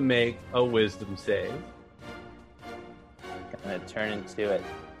need you to make a wisdom save. Gonna turn into it.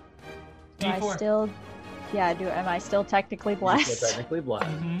 Do I D4. still... Yeah, am I still technically You're blessed? still technically blessed.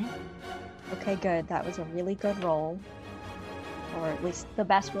 Mm-hmm. Okay, good. That was a really good roll. Or at least the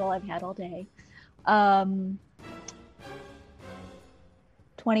best roll I've had all day.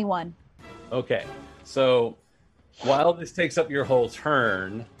 21. Okay, so while this takes up your whole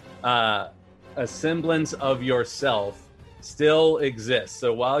turn, a semblance of yourself still exists.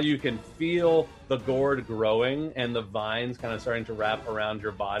 So while you can feel the gourd growing and the vines kind of starting to wrap around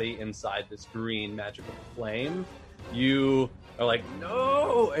your body inside this green magical flame, you are like,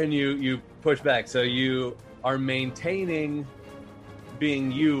 no, and you push back. So you are maintaining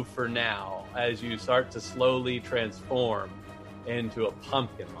being you for now as you start to slowly transform into a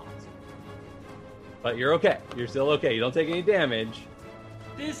pumpkin monster. But you're okay. You're still okay. You don't take any damage.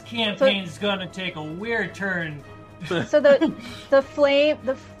 This campaign's gonna take a weird turn. So the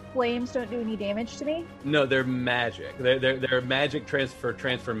flames don't do any damage to me? No, they're magic. They're magic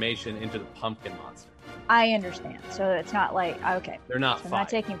transformation into the pumpkin monster. I understand. So it's not like okay. They're not So I'm fire. not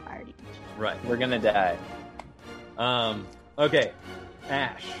taking fire damage. Right. We're gonna die. Okay.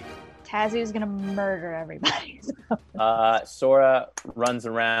 Ash. Tazu's gonna murder everybody. Sora runs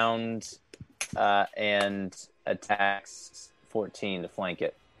around and attacks 14 to flank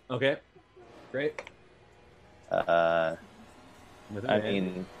it. Okay. Great. With I advantage.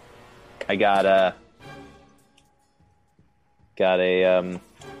 mean, I got a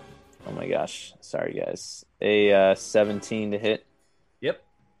oh my gosh, sorry guys, a 17 to hit. Yep.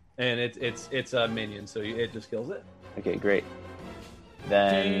 And it's a minion, so it just kills it. Okay, great. Yay,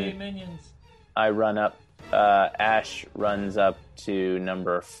 Then minions. I run up. Ash runs up to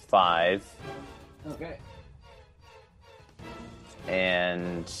number 5 Okay.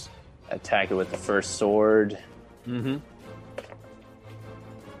 and attack it with the first sword. Mm-hmm.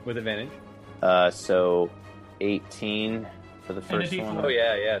 With advantage. So 18 for the first D4. one. Oh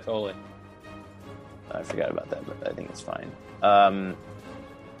yeah, totally. I forgot about that, but I think it's fine.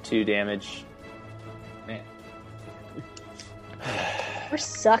 2 damage. Man. We're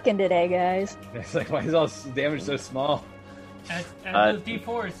sucking today, guys. It's like, why is all this damage so small? Add those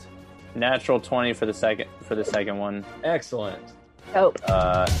D4s. Natural 20 for the second one. Excellent. Dope.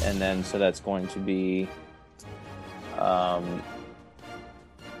 And then so that's going to be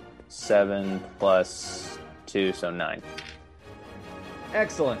 7 plus 2, so 9.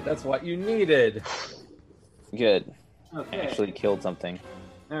 Excellent. That's what you needed. Good. Okay. Actually killed something.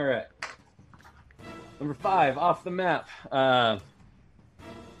 All right. Number 5 off the map.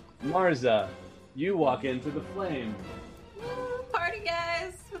 Marza, you walk into the flame. Woo, party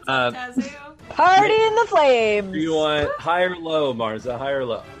guys! What's Uh, up, Tazu? Party in the flames. Do you want high or low, Marza? High or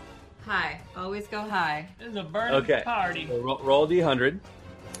low? High. Always go high. This is a burning Okay. party. So roll D100.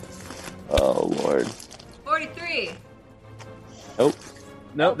 Oh lord. 43. Nope.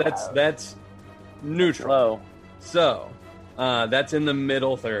 No, that's neutral. Low. So, that's in the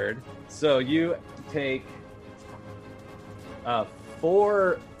middle third. So you take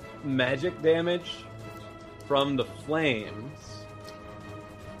 4 magic damage from the flames.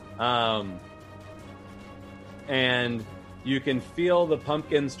 And you can feel the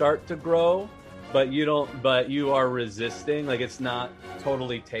pumpkin start to grow, but you are resisting. Like, it's not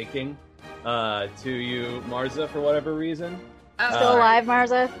totally taking to you, Marza, for whatever reason. Oh, Still alive,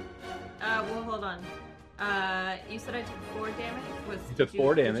 Marza? Well, hold on. You said I took 4 damage? You took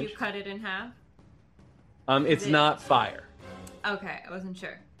 4 Did damage. you cut it in half? It's not fire. Okay, I wasn't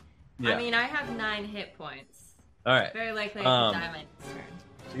sure. Yeah. I mean, I have 9 hit points. All right. Very likely I Um, could die my next turn.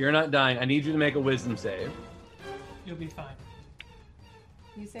 So you're not dying. I need you to make a wisdom save. You'll be fine.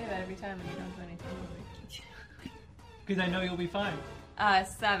 You say that every time and you don't do anything. Because I know you'll be fine.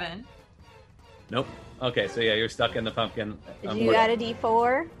 7. Nope. Okay, so yeah, you're stuck in the pumpkin. Did you got a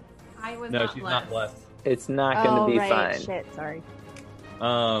D4? I was No, not she's blessed. not blessed. It's not going to be right. fine. Shit, sorry.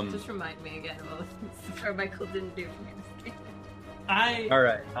 Just remind me again of all the things that Michael didn't do for me this game. All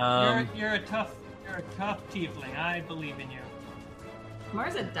right. You're a tough tiefling. I believe in you.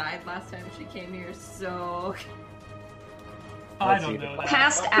 Marza died last time she came here, so I don't know that.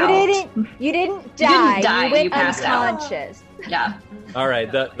 Passed You out. You didn't die. die, You went you passed out. unconscious. Yeah. All right.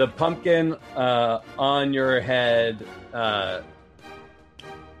 The pumpkin on your head,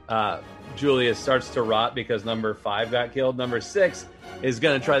 Julius, starts to rot because number 5 got killed. Number 6 is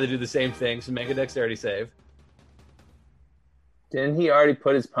going to try to do the same thing. So make a dexterity save. Didn't he already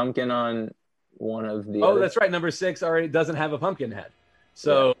put his pumpkin on one of the Oh, other? that's right. Number 6 already doesn't have a pumpkin head.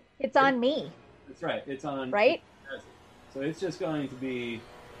 So It's on me, that's right. It's on. right? So it's just going to be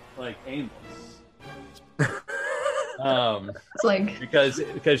like aimless. It's like because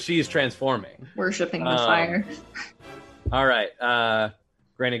she's transforming. worshipping the fire. All right.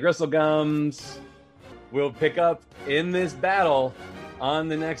 Granny Gristlegums will pick up in this battle on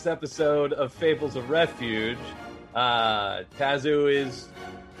the next episode of Fables of Refuge. Tazu is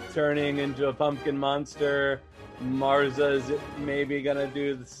turning into a pumpkin monster. Marza's maybe gonna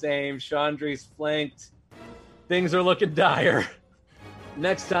do the same. Chandri's flanked. Things are looking dire.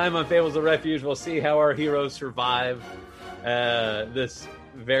 Next time on Fables of Refuge, we'll see how our heroes survive this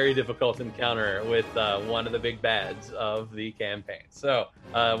very difficult encounter with one of the big bads of the campaign. So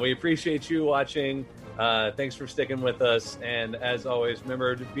we appreciate you watching. Thanks for sticking with us. And as always,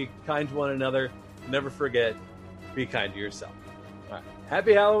 remember to be kind to one another. Never forget, be kind to yourself. All right.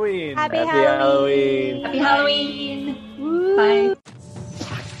 Happy Halloween! Happy Halloween. Happy Halloween. Woo. Bye.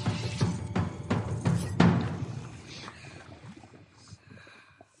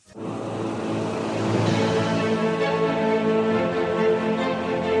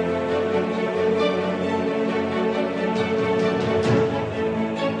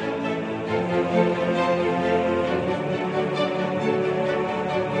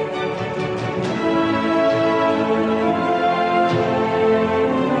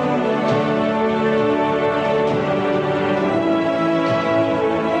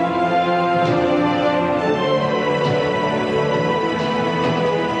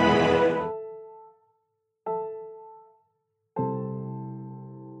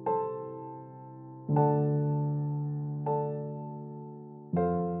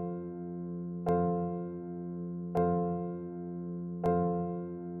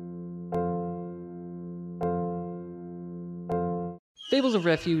 Fables of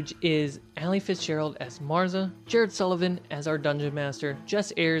Refuge is Allie Fitzgerald as Marza, Jared Sullivan as our Dungeon Master,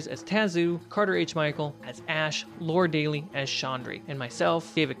 Jess Ayers as Tazu, Carter H. Michael as Ash, Laura Daly as Chandri, and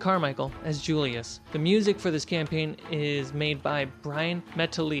myself, David Carmichael, as Julius. The music for this campaign is made by Brian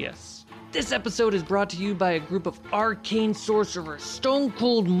Metalius. This episode is brought to you by a group of arcane sorcerers, stone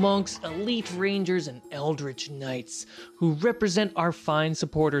cold monks, elite rangers, and eldritch knights who represent our fine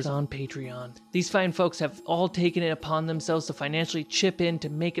supporters on Patreon. These fine folks have all taken it upon themselves to financially chip in to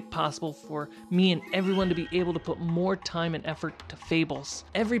make it possible for me and everyone to be able to put more time and effort to Fables.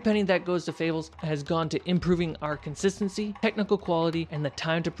 Every penny that goes to Fables has gone to improving our consistency, technical quality, and the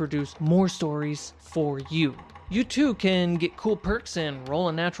time to produce more stories for you. You too can get cool perks and roll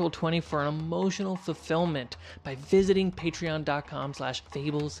a natural 20 for an emotional fulfillment by visiting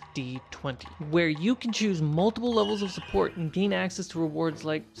patreon.com/fablesd20, where you can choose multiple levels of support and gain access to rewards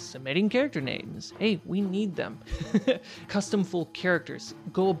like submitting character names. Hey, we need them. Custom full characters.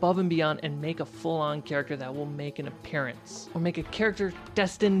 Go above and beyond and make a full-on character that will make an appearance. Or make a character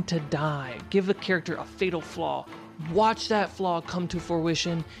destined to die. Give a character a fatal flaw. Watch that flaw come to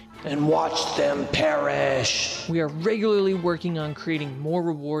fruition and watch them perish. We are regularly working on creating more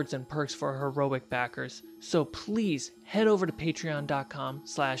rewards and perks for our heroic backers. So please head over to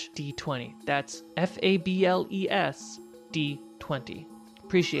patreon.com/D20. That's FABLES D20.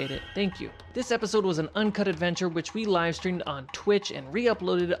 Appreciate it. Thank you. This episode was an uncut adventure which we live streamed on Twitch and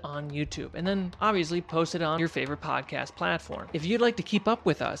re-uploaded on YouTube, and then obviously posted on your favorite podcast platform. If you'd like to keep up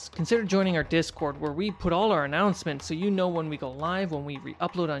with us, consider joining our Discord where we put all our announcements so you know when we go live, when we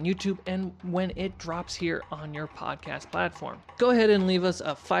re-upload on YouTube, and when it drops here on your podcast platform. Go ahead and leave us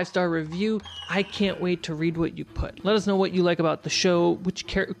a 5-star review. I can't wait to read what you put. Let us know what you like about the show, which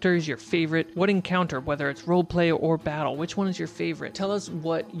character is your favorite, what encounter, whether it's roleplay or battle, which one is your favorite. Tell us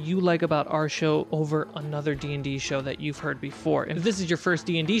what you like about our show over another D&D show that you've heard before. If this is your first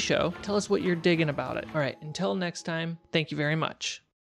D&D show, tell us what you're digging about it. All right, until next time, thank you very much.